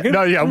 2?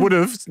 I would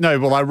have. No,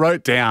 well, I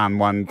wrote down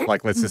one,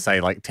 like, let's just say,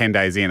 like 10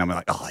 days in. I'm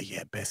like, oh,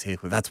 yeah, best hair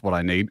clip. That's what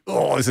I need.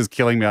 Oh, this is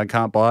killing me. I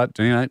can't buy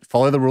it.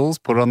 Follow the rules,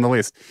 put it on the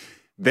list.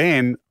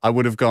 Then I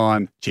would have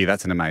gone, gee,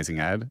 that's an amazing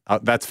ad.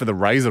 That's for the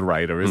Razor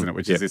Raider, isn't it?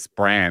 Which is this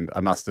brand. I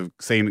must have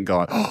seen it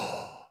gone,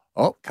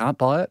 oh, can't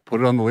buy it.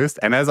 Put it on the list.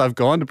 And as I've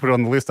gone to put it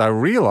on the list, I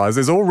realise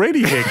there's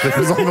already hair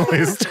clippers on the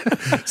list.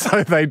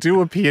 So they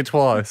do appear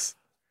twice.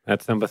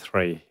 That's number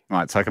 3.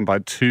 Right, so I can buy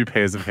 2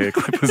 pairs of hair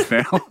clippers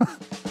now.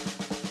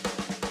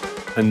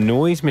 A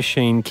noise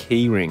machine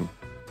key ring.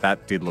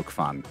 That did look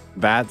fun.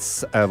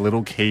 That's a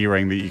little key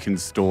ring that you can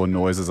store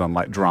noises on,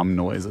 like drum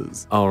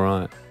noises. Oh,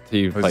 right. So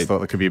I just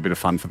thought that could be a bit of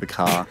fun for the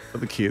car, for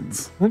the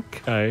kids.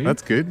 Okay.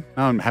 That's good.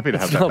 I'm happy to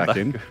have that back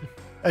in.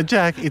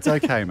 Jack, it's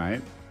okay,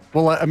 mate.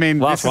 Well, I mean,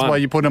 this is why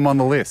you put them on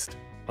the list.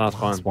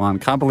 Last one.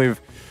 Can't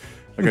believe...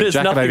 There's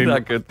nothing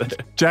that good there.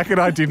 Jack and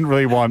I didn't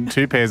really want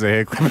 2 pairs of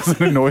hair clippers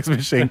and a noise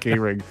machine key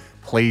ring.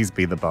 Please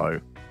be the bow.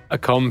 A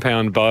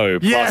compound bow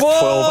plus Yes.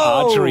 12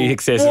 archery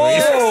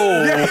accessories.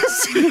 Whoa!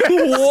 Yes!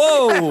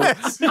 Whoa!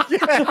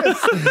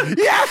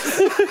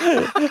 Yes!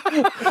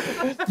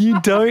 You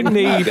don't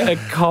need a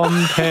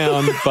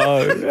compound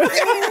bow.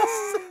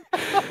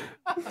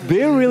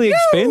 They're really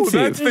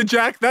expensive.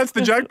 That's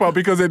the jackpot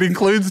because it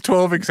includes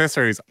 12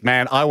 accessories.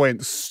 Man, I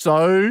went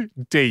so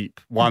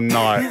deep one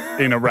night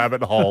in a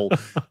rabbit hole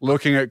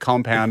looking at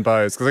compound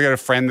bows because I got a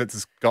friend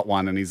that's got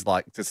one and he's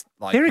like,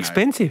 they're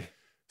expensive.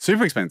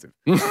 Super expensive.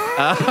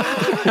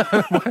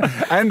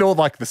 And all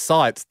like the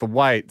sights, the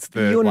weights,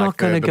 You're not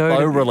going to go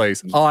bow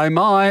release. I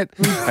might.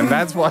 And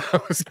that's why I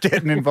was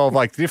getting involved,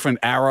 like different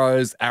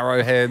arrows,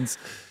 arrowheads.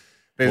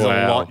 There's a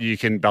lot you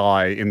can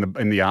buy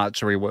in the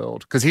archery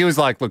world. Because he was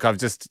like, look, I've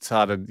just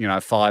started,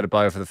 fired a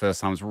bow for the first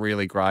time. It's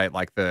really great.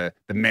 Like the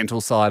mental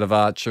side of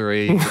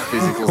archery, the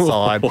physical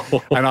side.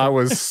 And I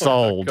was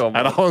sold. And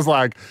I was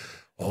like,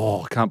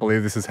 oh, I can't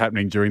believe this is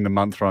happening during the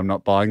month where I'm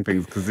not buying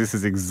things because this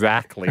is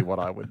exactly what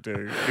I would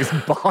do, is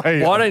buy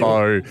a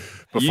bow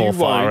before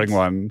firing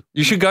one.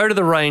 You should go to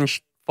the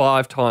range,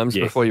 5 times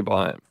before you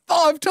buy it.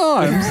 5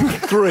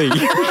 times? 3.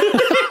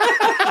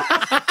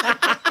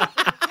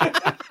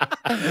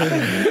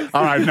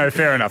 All right, no,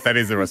 fair enough. That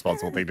is the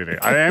responsible thing to do.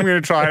 I am going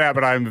to try it out,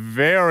 but I'm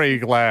very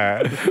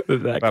glad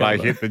that I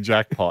hit the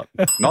jackpot.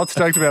 Not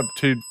stoked about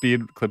 2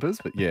 beard clippers,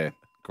 but yeah,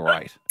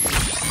 great.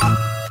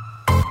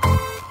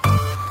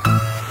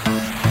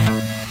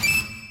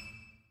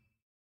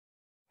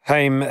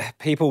 Hame,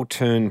 people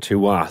turn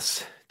to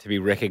us to be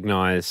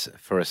recognised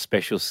for a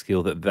special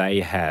skill that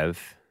they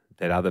have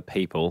that other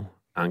people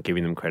aren't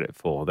giving them credit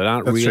for, that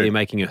aren't really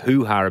making a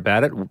hoo-ha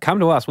about it. Come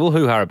to us, we'll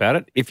hoo-ha about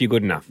it if you're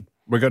good enough.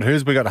 We got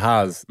who's, we got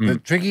ha's. The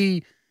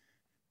tricky,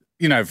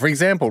 for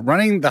example,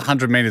 running the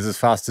 100 metres as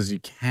fast as you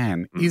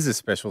can is a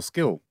special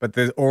skill, but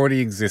there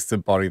already exists a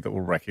body that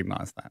will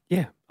recognise that.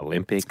 Yeah,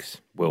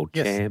 Olympics, world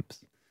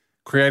champs.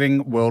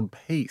 Creating world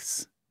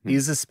peace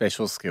is a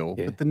special skill,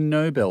 but the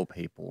Nobel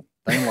people,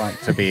 they like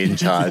to be in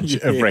charge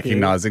of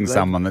recognising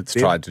someone that's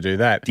tried to do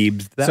that.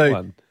 Dibs that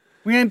one.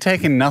 We ain't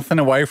taking nothing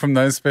away from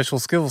those special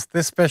skills.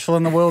 They're special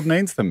and the world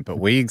needs them, but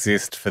we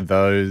exist for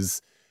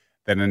those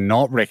that are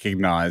not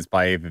recognised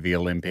by either the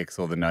Olympics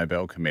or the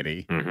Nobel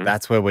Committee.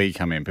 That's where we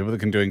come in. People that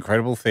can do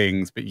incredible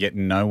things, but yet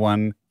no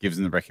one gives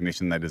them the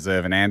recognition they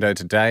deserve. And Ando,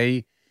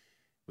 today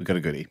we got a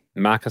goodie.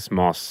 Marcus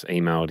Moss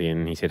emailed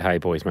in. He said, "Hey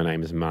boys, my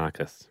name is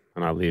Marcus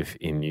and I live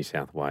in New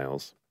South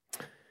Wales.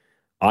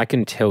 I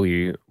can tell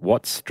you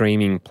what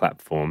streaming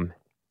platform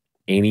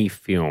any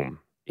film,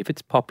 if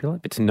it's popular,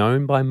 if it's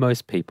known by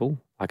most people,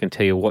 I can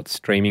tell you what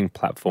streaming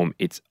platform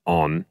it's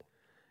on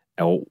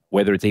or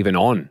whether it's even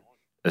on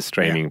a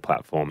streaming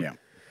platform." Yeah.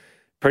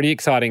 Pretty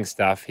exciting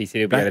stuff. He said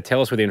he'll be able to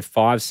tell us within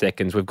 5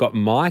 seconds. We've got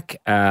Mike,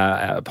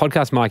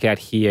 podcast Mike out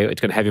here. It's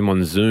going to have him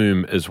on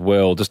Zoom as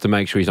well, just to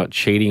make sure he's not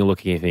cheating or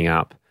looking anything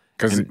up.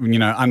 Because,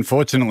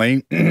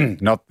 unfortunately,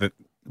 not that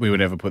we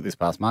would ever put this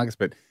past Marcus,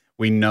 but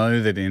we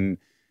know that in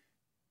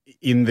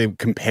the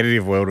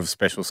competitive world of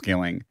special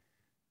skilling,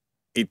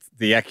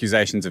 the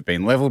accusations have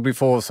been levelled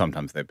before.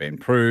 Sometimes they've been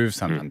proved.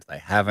 Sometimes they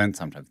haven't.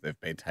 Sometimes they've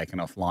been taken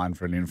offline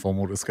for an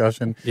informal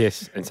discussion.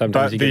 Yes, and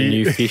sometimes you get a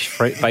new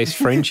fish-based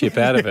friendship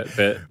out of it.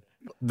 But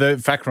the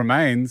fact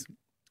remains,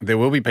 there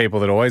will be people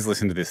that always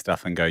listen to this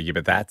stuff and go, yeah,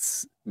 but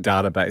that's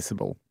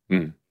databaseable,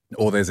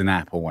 or there's an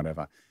app or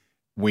whatever.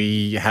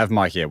 We have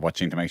Mike here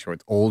watching to make sure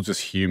it's all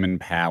just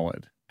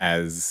human-powered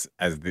as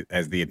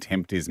the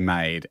attempt is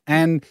made.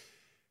 And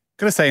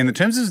got to say, in the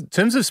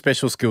terms of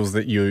special skills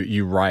that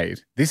you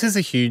rate, this is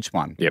a huge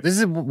one. Yep. This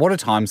is what a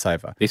time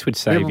saver. This would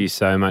save you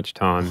so much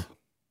time.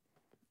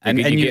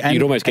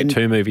 You'd almost get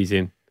 2 movies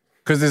in.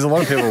 Because there's a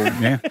lot of people,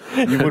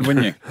 you would,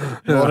 wouldn't you?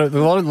 A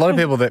lot of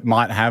people that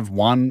might have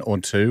 1 or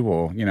 2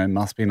 or,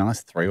 must be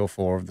nice, 3 or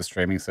 4 of the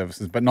streaming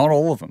services, but not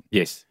all of them.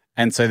 Yes.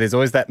 And so there's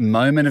always that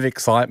moment of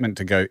excitement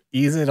to go,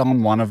 is it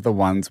on one of the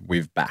ones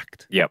we've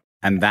backed? Yep.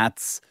 And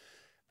that's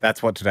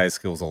what today's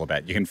skill is all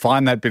about. You can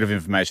find that bit of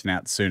information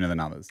out sooner than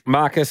others.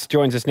 Marcus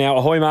joins us now.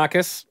 Ahoy,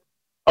 Marcus.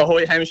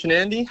 Ahoy, Hamish and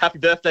Andy. Happy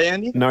birthday,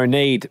 Andy. No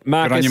need.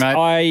 Marcus, on you, mate.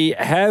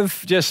 I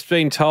have just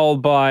been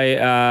told by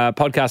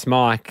Podcast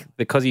Mike,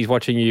 because he's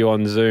watching you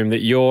on Zoom,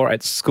 that you're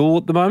at school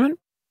at the moment.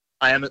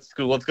 I am at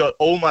school. I've got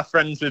all my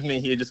friends with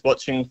me here just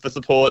watching for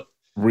support.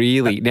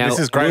 Really? Now, this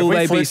is great. Will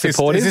they be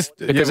supportive?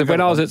 Because when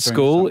I was at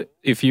school,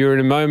 if you're in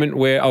a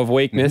moment of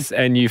weakness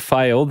and you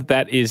failed,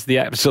 that is the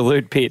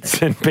absolute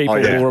pits, and people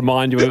will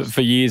remind you of it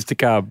for years to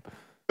come.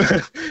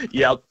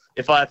 Yeah,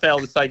 if I fail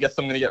this, I guess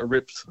I'm going to get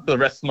ripped for the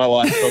rest of my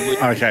life, probably.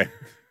 Okay.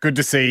 Good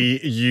to see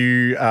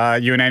you.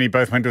 You and Annie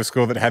both went to a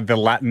school that had the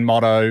Latin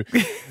motto,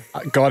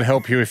 God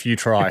help you if you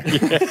try.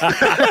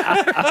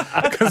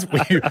 Because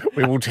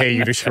we will tear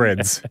you to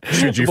shreds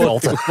should you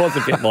falter. It was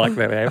a bit like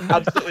that,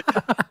 Absolutely.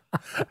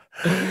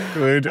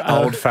 Good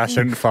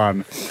old-fashioned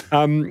fun.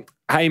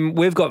 Hame,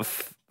 we've got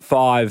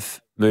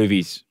 5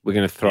 movies we're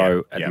going to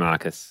throw at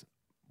Marcus.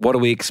 What do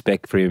we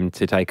expect for him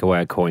to take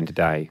away a coin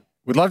today?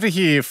 We'd love to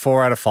hear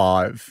 4 out of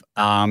 5.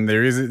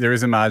 There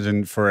is a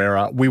margin for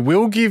error. We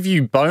will give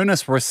you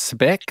bonus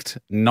respect,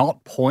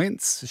 not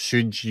points,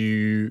 should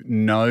you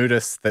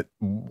notice that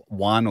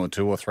 1 or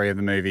 2 or 3 of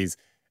the movies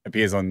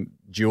appears on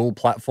dual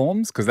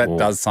platforms, because that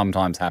does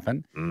sometimes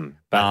happen.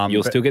 But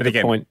you'll still get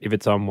the point if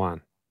it's on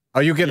one. Oh,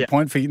 you'll get a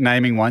point for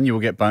naming one. You will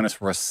get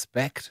bonus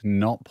respect,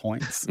 not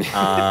points,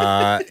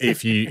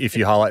 if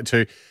you highlight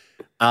 2.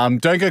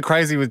 Don't go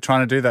crazy with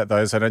trying to do that,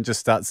 though, so don't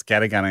just start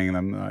scattergunning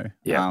them, though.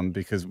 Yeah.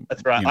 Because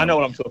that's right. I know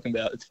what I'm talking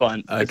about. It's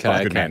fine. It's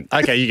fine. Good man.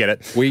 Okay, you get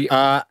it.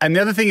 And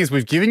the other thing is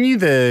we've given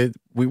you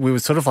we were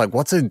sort of like,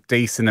 what's a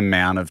decent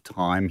amount of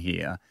time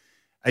here?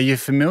 Are you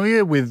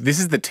familiar with, this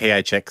is the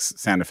THX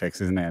sound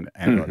effects, isn't it?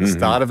 And at the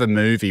start of a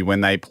movie,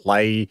 when they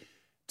play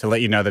to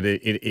let you know that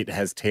it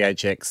has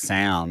THX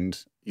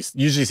sound, you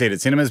usually see it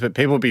at cinemas, but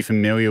people will be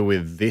familiar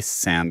with this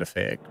sound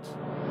effect.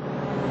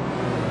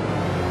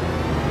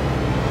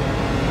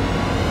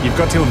 You've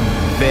got till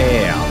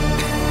there.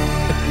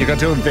 You've got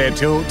till there.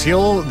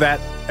 Till that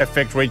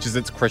effect reaches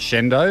its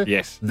crescendo.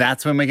 Yes.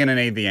 That's when we're going to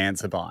need the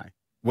answer by.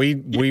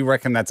 We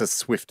reckon that's a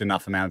swift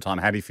enough amount of time.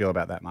 How do you feel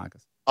about that,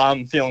 Marcus?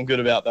 I'm feeling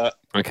good about that.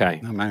 Okay.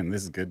 Oh, man,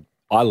 this is good.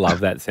 I love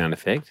that sound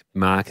effect.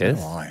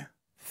 Marcus, Why?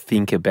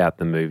 think about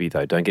the movie,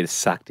 though. Don't get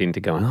sucked into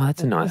going, oh,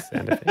 that's a nice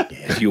sound effect.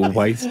 Because you'll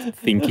waste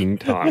thinking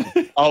time.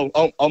 I'll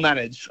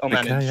manage. I'll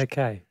manage.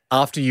 Okay.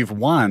 After you've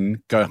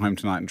won, go home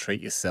tonight and treat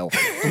yourself.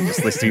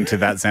 Just listening to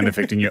that sound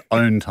effect in your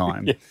own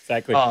time. Yeah,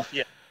 exactly. Oh,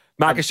 yeah.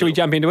 Marcus, should we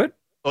jump into it?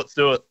 Let's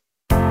do it.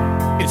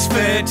 It's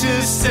fair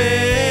to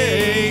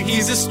say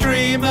he's a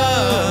streamer,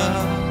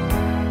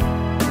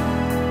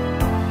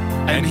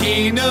 and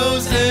he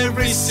knows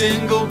every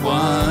single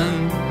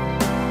one.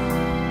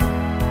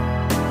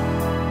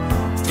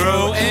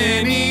 Throw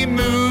any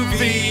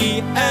movie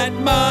at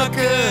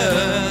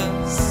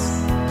Marcus,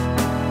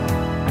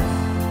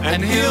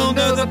 and he'll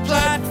know the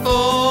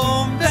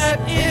platform that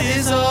it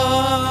is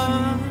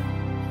on.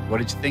 What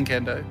did you think,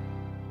 Endo?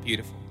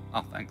 Beautiful.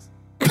 Oh, thanks.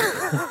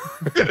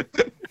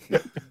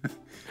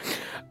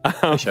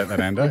 Appreciate that,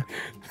 Endo.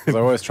 'Cause I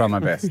always try my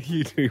best.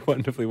 You do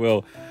wonderfully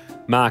well.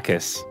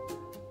 Marcus,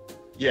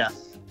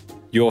 Yes.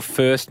 your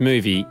first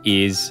movie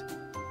is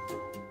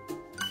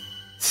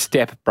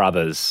Step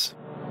Brothers.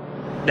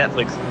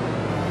 Netflix.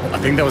 I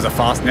think there was a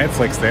fast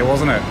Netflix there,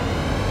 wasn't it?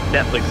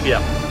 Netflix,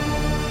 yeah.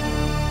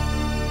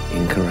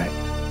 Incorrect.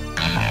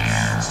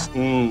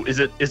 Ooh, is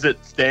it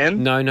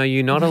Stan? No,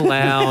 you're not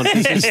allowed.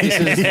 This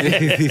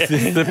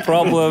is the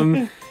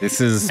problem. This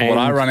is what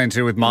I run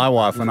into with my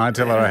wife when I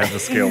tell her I have the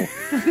skill.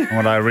 And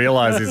what I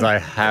realise is I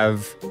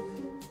have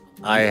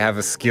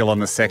a skill on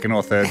the second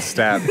or third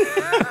stab.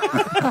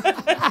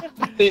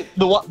 The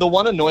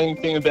one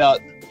annoying thing about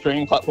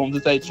streaming platforms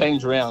is they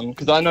change around,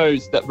 because I know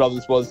Step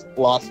Brothers was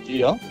last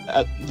year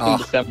in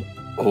December.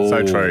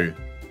 So true.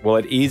 Well,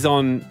 it is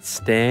on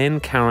Stan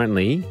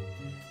currently,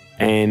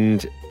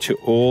 and to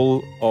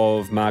all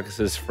of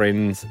Marcus's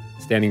friends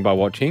standing by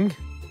watching,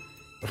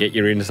 get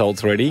your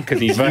insults ready because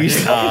he's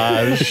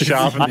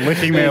sharp and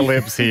licking their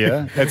lips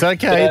here. It's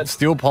okay. It's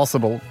still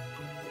possible.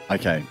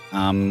 Okay.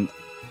 I'm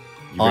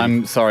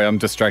sorry. I'm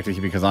distracted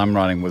here because I'm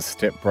writing was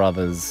Step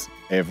Brothers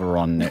ever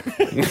on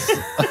Netflix?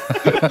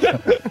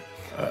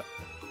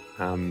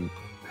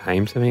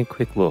 Hame's having a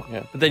quick look.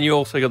 Yeah, but then you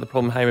also got the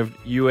problem, Hame, of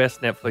US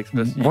Netflix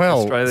versus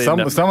Australian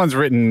Netflix. Someone's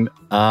written,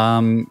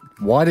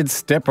 why did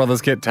Step Brothers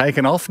get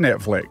taken off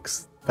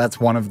Netflix? That's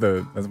one of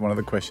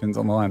the questions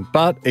online.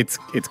 But it's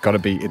got to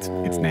be it's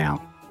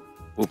now.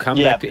 We'll come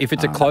back to, if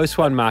it's a close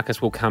one, Marcus,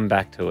 we'll come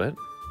back to it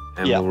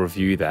and we'll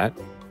review that.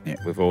 Yeah.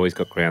 We've always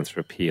got grounds for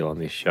appeal on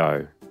this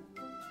show.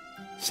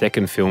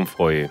 Second film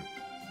for you,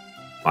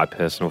 my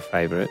personal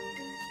favourite,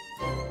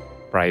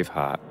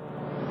 Braveheart.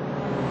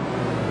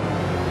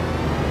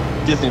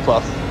 Disney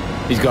Plus.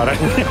 He's got it.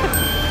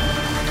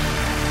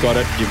 Got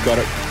it. You've got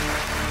it.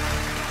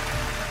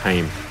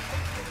 Hame,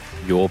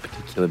 your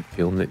particular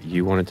film that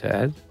you wanted to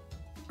add?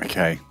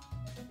 Okay.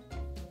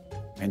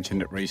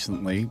 Mentioned it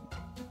recently.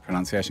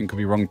 Pronunciation could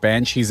be wrong.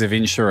 Banshees of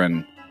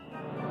Inisherin.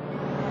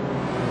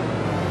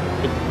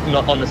 It's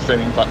not on the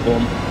streaming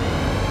platform.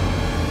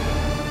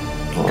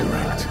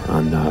 Incorrect.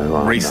 I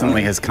know.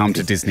 Recently has come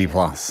to Disney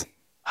Plus.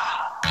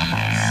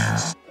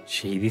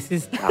 Gee, this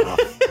is tough.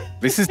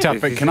 This is tough,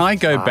 but can I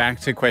go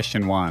back to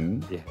question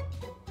one? Yeah.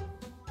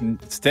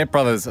 Step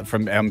Brothers,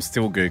 I'm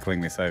still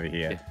Googling this over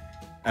here,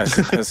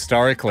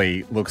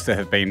 historically looks to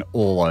have been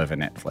all over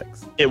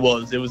Netflix. It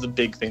was a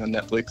big thing on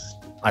Netflix.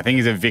 I think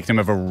he's a victim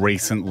of a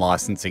recent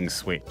licensing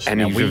switch.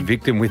 And he's a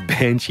victim with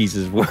Banshees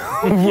as well.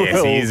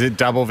 Yes, he is a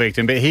double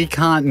victim, but he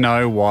can't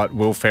know what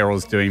Will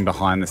Ferrell's doing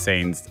behind the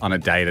scenes on a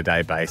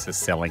day-to-day basis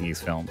selling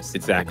his films.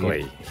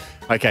 Exactly.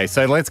 Okay,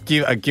 so let's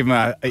give him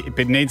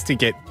it needs to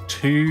get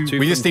two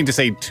we just need to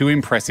see two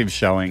impressive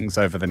showings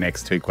over the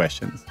next two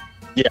questions.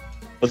 Yeah,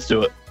 let's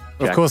do it.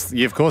 Of course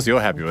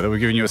you're happy with it. We're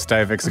giving you a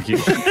stay of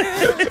execution.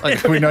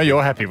 We know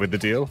you're happy with the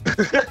deal.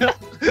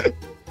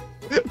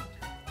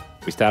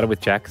 We started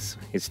with Jack's,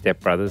 his Step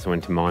Brothers,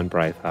 went to mine,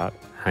 Braveheart,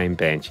 Hame,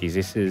 Banshees.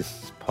 This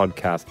is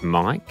podcast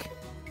Mike,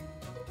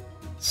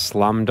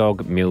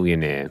 Slumdog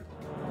Millionaire.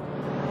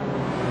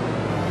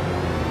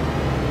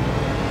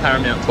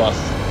 Paramount Plus.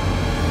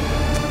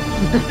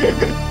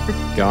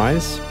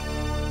 Guys,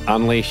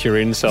 unleash your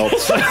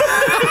insults. I'm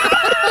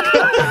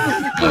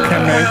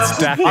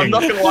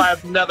not going to lie,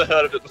 I've never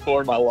heard of it before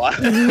in my life.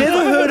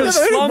 Never heard of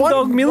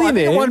Slumdog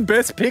Millionaire? Won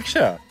Best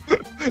Picture.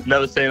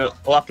 Never seen it.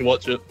 I'll have to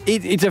watch it.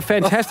 It's a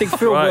fantastic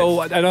film. Right.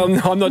 Well, and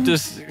I'm not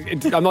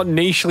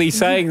nichely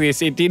saying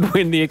this. It did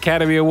win the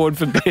Academy Award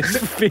for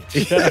Best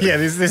Picture. Yeah,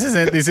 this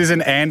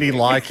isn't Andy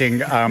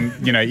liking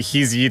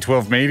his Year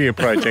 12 media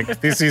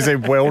project. This is a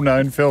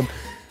well-known film.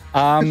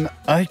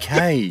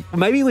 Okay.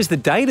 Maybe it was the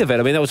date of it.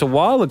 I mean, that was a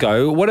while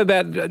ago. What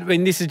about,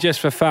 this is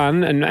just for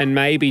fun and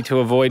maybe to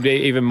avoid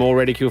even more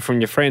ridicule from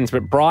your friends,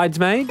 but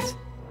Bridesmaids?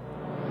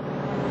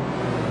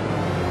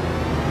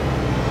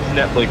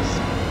 Netflix.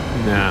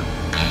 Nah.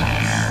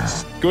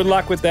 Good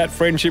luck with that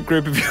friendship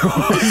group of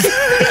yours.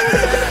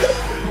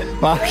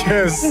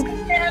 Marcus,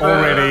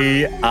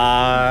 already,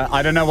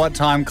 I don't know what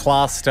time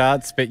class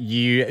starts, but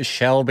you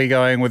shall be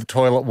going with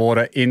toilet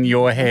water in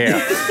your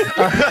hair.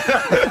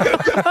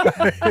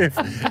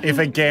 if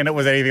again it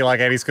was anything like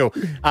Eddie's school.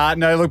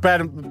 No, look,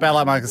 bad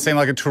luck, Michael. Seemed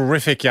like a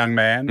terrific young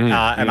man,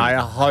 and I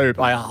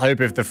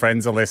hope if the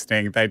friends are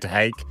listening, they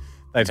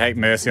take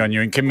mercy on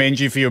you and commend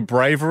you for your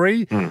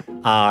bravery.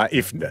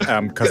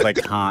 Because they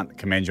can't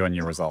commend you on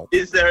your result.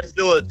 Is there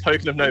still a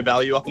token of no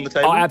value up on the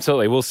table? Oh,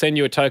 absolutely. We'll send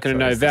you a token of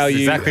no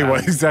value.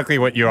 Exactly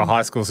what your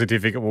high school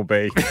certificate will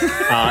be.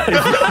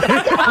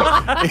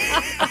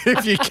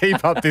 If you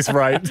keep up this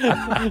rate.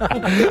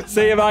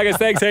 See you, Marcus.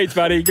 Thanks heaps,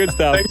 buddy. Good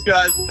stuff. Thanks,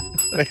 guys.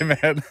 See you,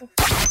 man.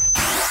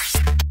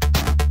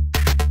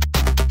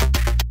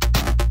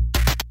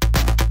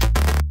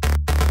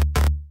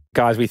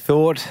 Guys, we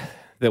thought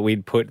that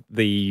we'd put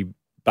the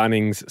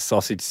Bunnings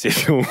sausage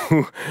sizzle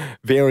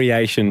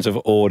variations of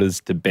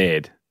orders to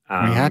bed. We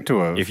had to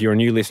have. If you're a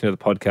new listener to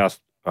the podcast,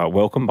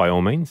 welcome by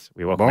all means.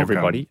 We welcome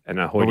everybody. And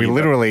we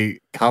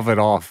literally covered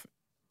off,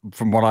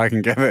 from what I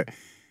can gather,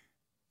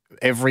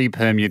 every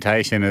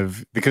permutation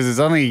of, because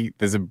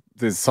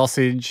there's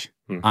sausage,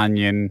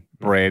 onion,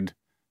 bread,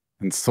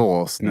 and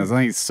sauce. And there's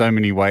only so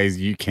many ways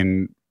you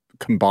can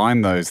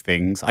combine those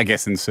things, I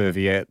guess, in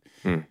serviette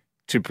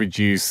to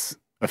produce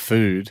a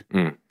food.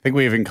 I think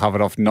we even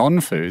covered off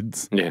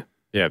non-foods. Yeah,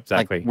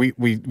 exactly. Like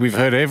we've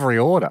heard every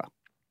order.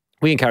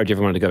 We encourage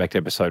everyone to go back to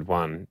episode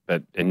 1,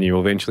 and you'll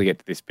eventually get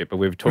to this bit. But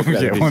we've talked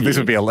about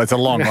it's a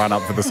long run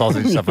up for the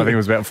sausage stuff. I think it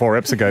was about 4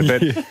 eps ago.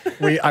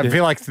 But I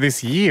feel like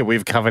this year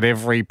we've covered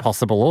every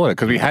possible order,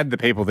 because we had the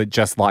people that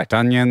just liked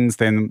onions,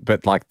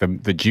 but like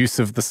the juice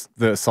of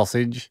the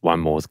sausage. One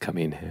more's come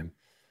in, Ham.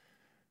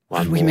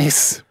 What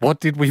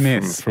did we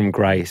miss? From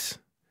Grace.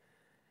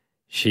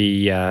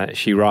 She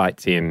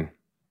writes in,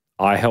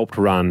 I helped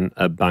run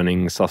a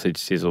Bunnings sausage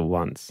sizzle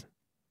once.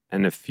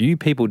 And a few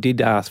people did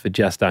ask for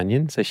just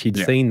onion, so she'd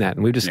seen that,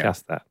 and we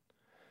discussed that.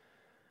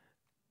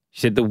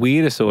 She said the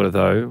weirdest order,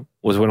 though,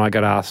 was when I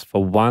got asked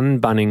for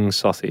one Bunnings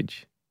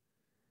sausage,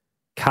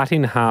 cut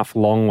in half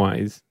long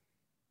ways,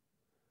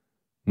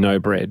 no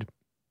bread.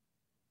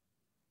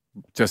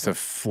 Just a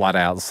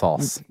flat-out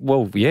sauce.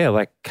 Well, yeah,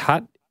 like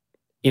cut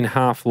in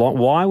half long.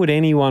 Why would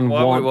anyone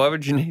want... Why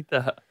would you need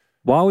that?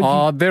 Why would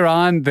you? There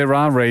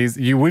are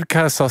reasons. You would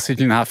cut a sausage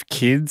in half.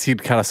 Kids,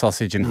 you'd cut a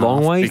sausage in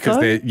long half. Ways,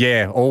 because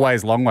though?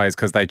 always long ways,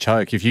 because they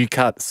choke. If you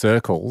cut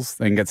circles,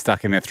 they can get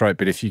stuck in their throat.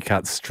 But if you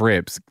cut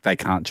strips, they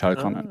can't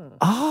choke on it.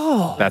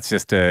 Oh. That's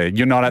just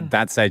you're not at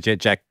that stage yet,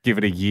 Jack. Give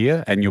it a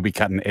year and you'll be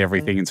cutting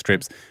everything in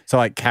strips. So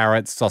like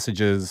carrots,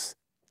 sausages,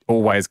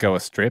 always go a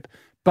strip.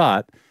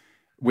 But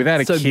without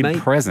a kid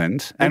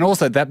present, and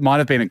also that might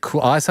have been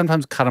I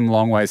sometimes cut them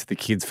long ways for the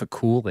kids for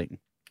cooling.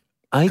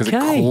 Because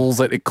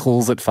it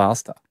cools it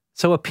faster.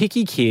 So a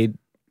picky kid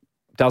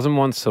doesn't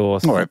want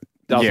sauce,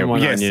 doesn't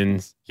want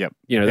onions. Yep.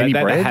 You know,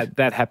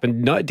 that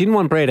happened. No, didn't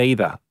want bread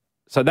either.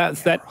 So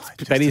that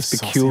is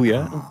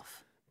peculiar.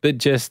 But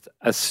just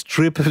a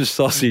strip of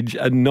sausage,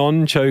 a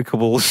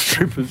non-chokeable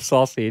strip of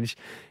sausage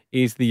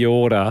is the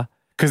order.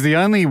 Because the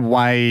only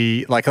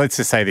way, like let's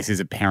just say this is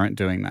a parent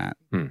doing that.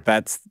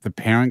 That's the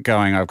parent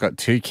going, I've got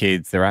 2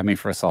 kids, they're at me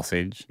for a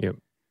sausage. Yep.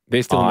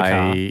 They're still in the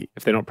car.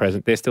 If they're not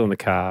present, they're still in the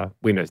car,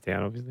 windows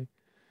down, obviously.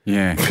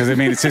 Yeah, because I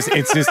mean, it's just.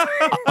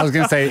 I was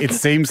going to say, it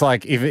seems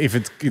like if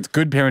it's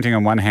good parenting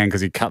on one hand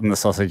because you're cutting the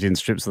sausage in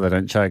strips so they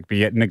don't choke, but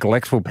yet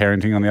neglectful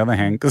parenting on the other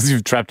hand because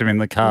you've trapped them in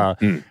the car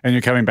and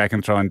you're coming back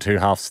and throwing 2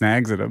 half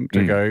snags at them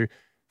to go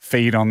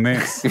feed on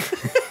this.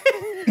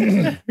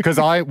 Because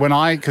I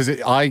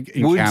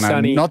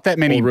encounter not that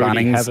many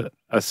Bunnings have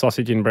a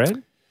sausage in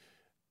bread.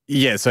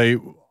 Yeah,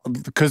 so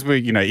because we're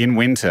in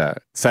winter,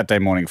 Saturday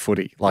morning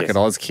footy, like at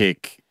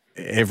Auskick.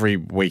 Every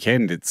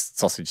weekend it's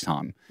sausage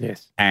time.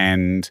 Yes.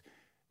 And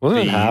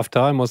wasn't it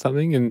halftime or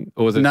something?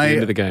 Or was it at the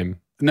end of the game?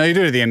 No, you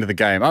do it at the end of the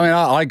game. I mean,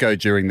 I go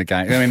during the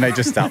game. I mean, they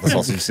just start the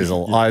sausage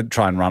sizzle. I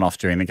try and run off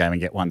during the game and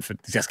get one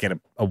just get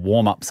a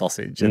warm-up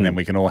sausage and then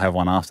we can all have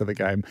one after the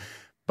game.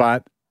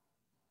 But,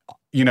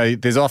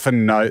 there's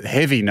often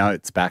heavy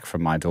notes back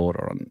from my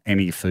daughter on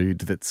any food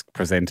that's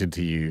presented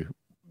to you.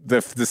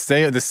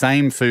 The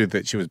same food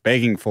that she was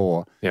begging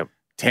for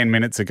 10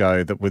 minutes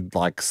ago that would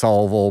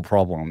solve all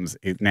problems.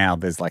 Now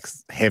there's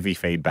heavy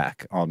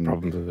feedback on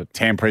problems with it.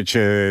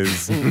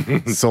 Temperatures,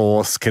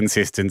 sauce,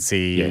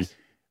 consistency. Yes.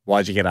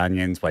 Why'd you get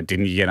onions? Why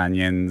didn't you get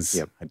onions?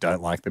 Yep. I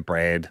don't like the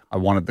bread. I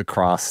wanted the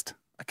crust.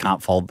 I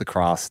can't fold the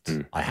crust.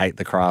 I hate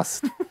the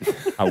crust.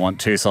 I want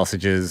 2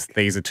 sausages.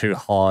 These are too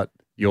hot.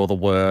 You're the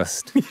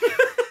worst.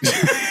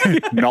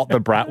 Not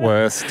the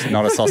bratwurst,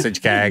 not a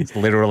sausage gag.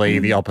 Literally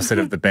the opposite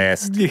of the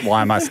best.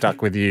 Why am I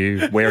stuck with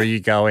you? Where are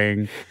you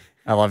going?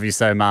 I love you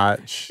so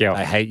much. Yep.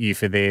 I hate you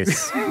for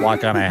this. Why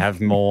can't I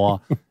have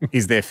more?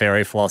 Is there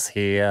fairy floss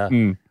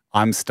here?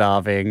 I'm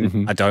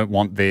starving. I don't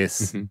want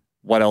this.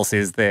 What else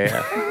is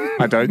there?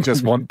 I don't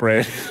just want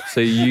bread.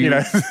 So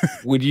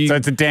would you? So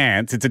it's a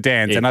dance. It's a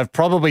dance. Yeah. And I've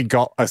probably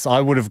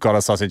I would have got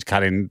a sausage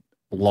cut in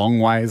long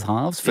ways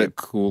halves for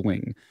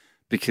cooling,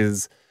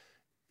 because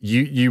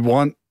you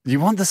want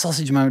the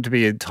sausage moment to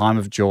be a time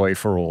of joy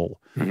for all.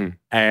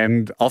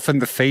 And often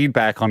the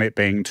feedback on it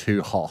being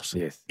too hot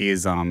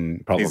is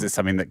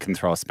something that can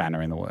throw a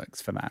spanner in the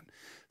works for that.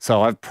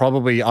 So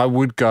I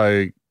would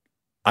go,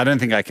 I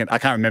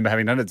can't remember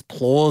having done it. It's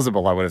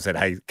plausible. I would have said,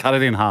 hey, cut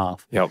it in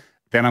half. Yep.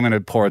 Then I'm going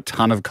to pour a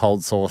ton of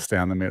cold sauce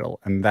down the middle.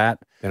 And that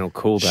it'll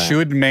cool down.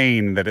 Should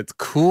mean that it's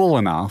cool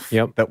enough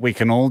that we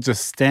can all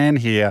just stand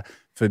here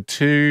for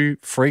 2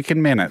 freaking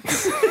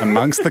minutes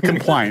amongst the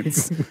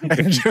complaints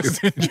and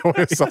just enjoy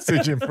a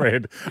sausage and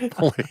bread.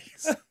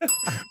 Please.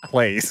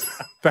 Please.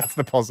 That's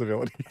the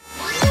possibility.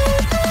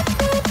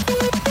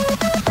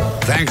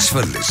 Thanks for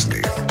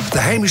listening.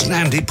 The Hamish and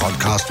Andy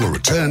podcast will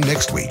return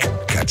next week.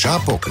 Catch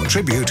up or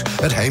contribute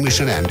at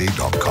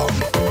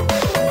hamishandandy.com.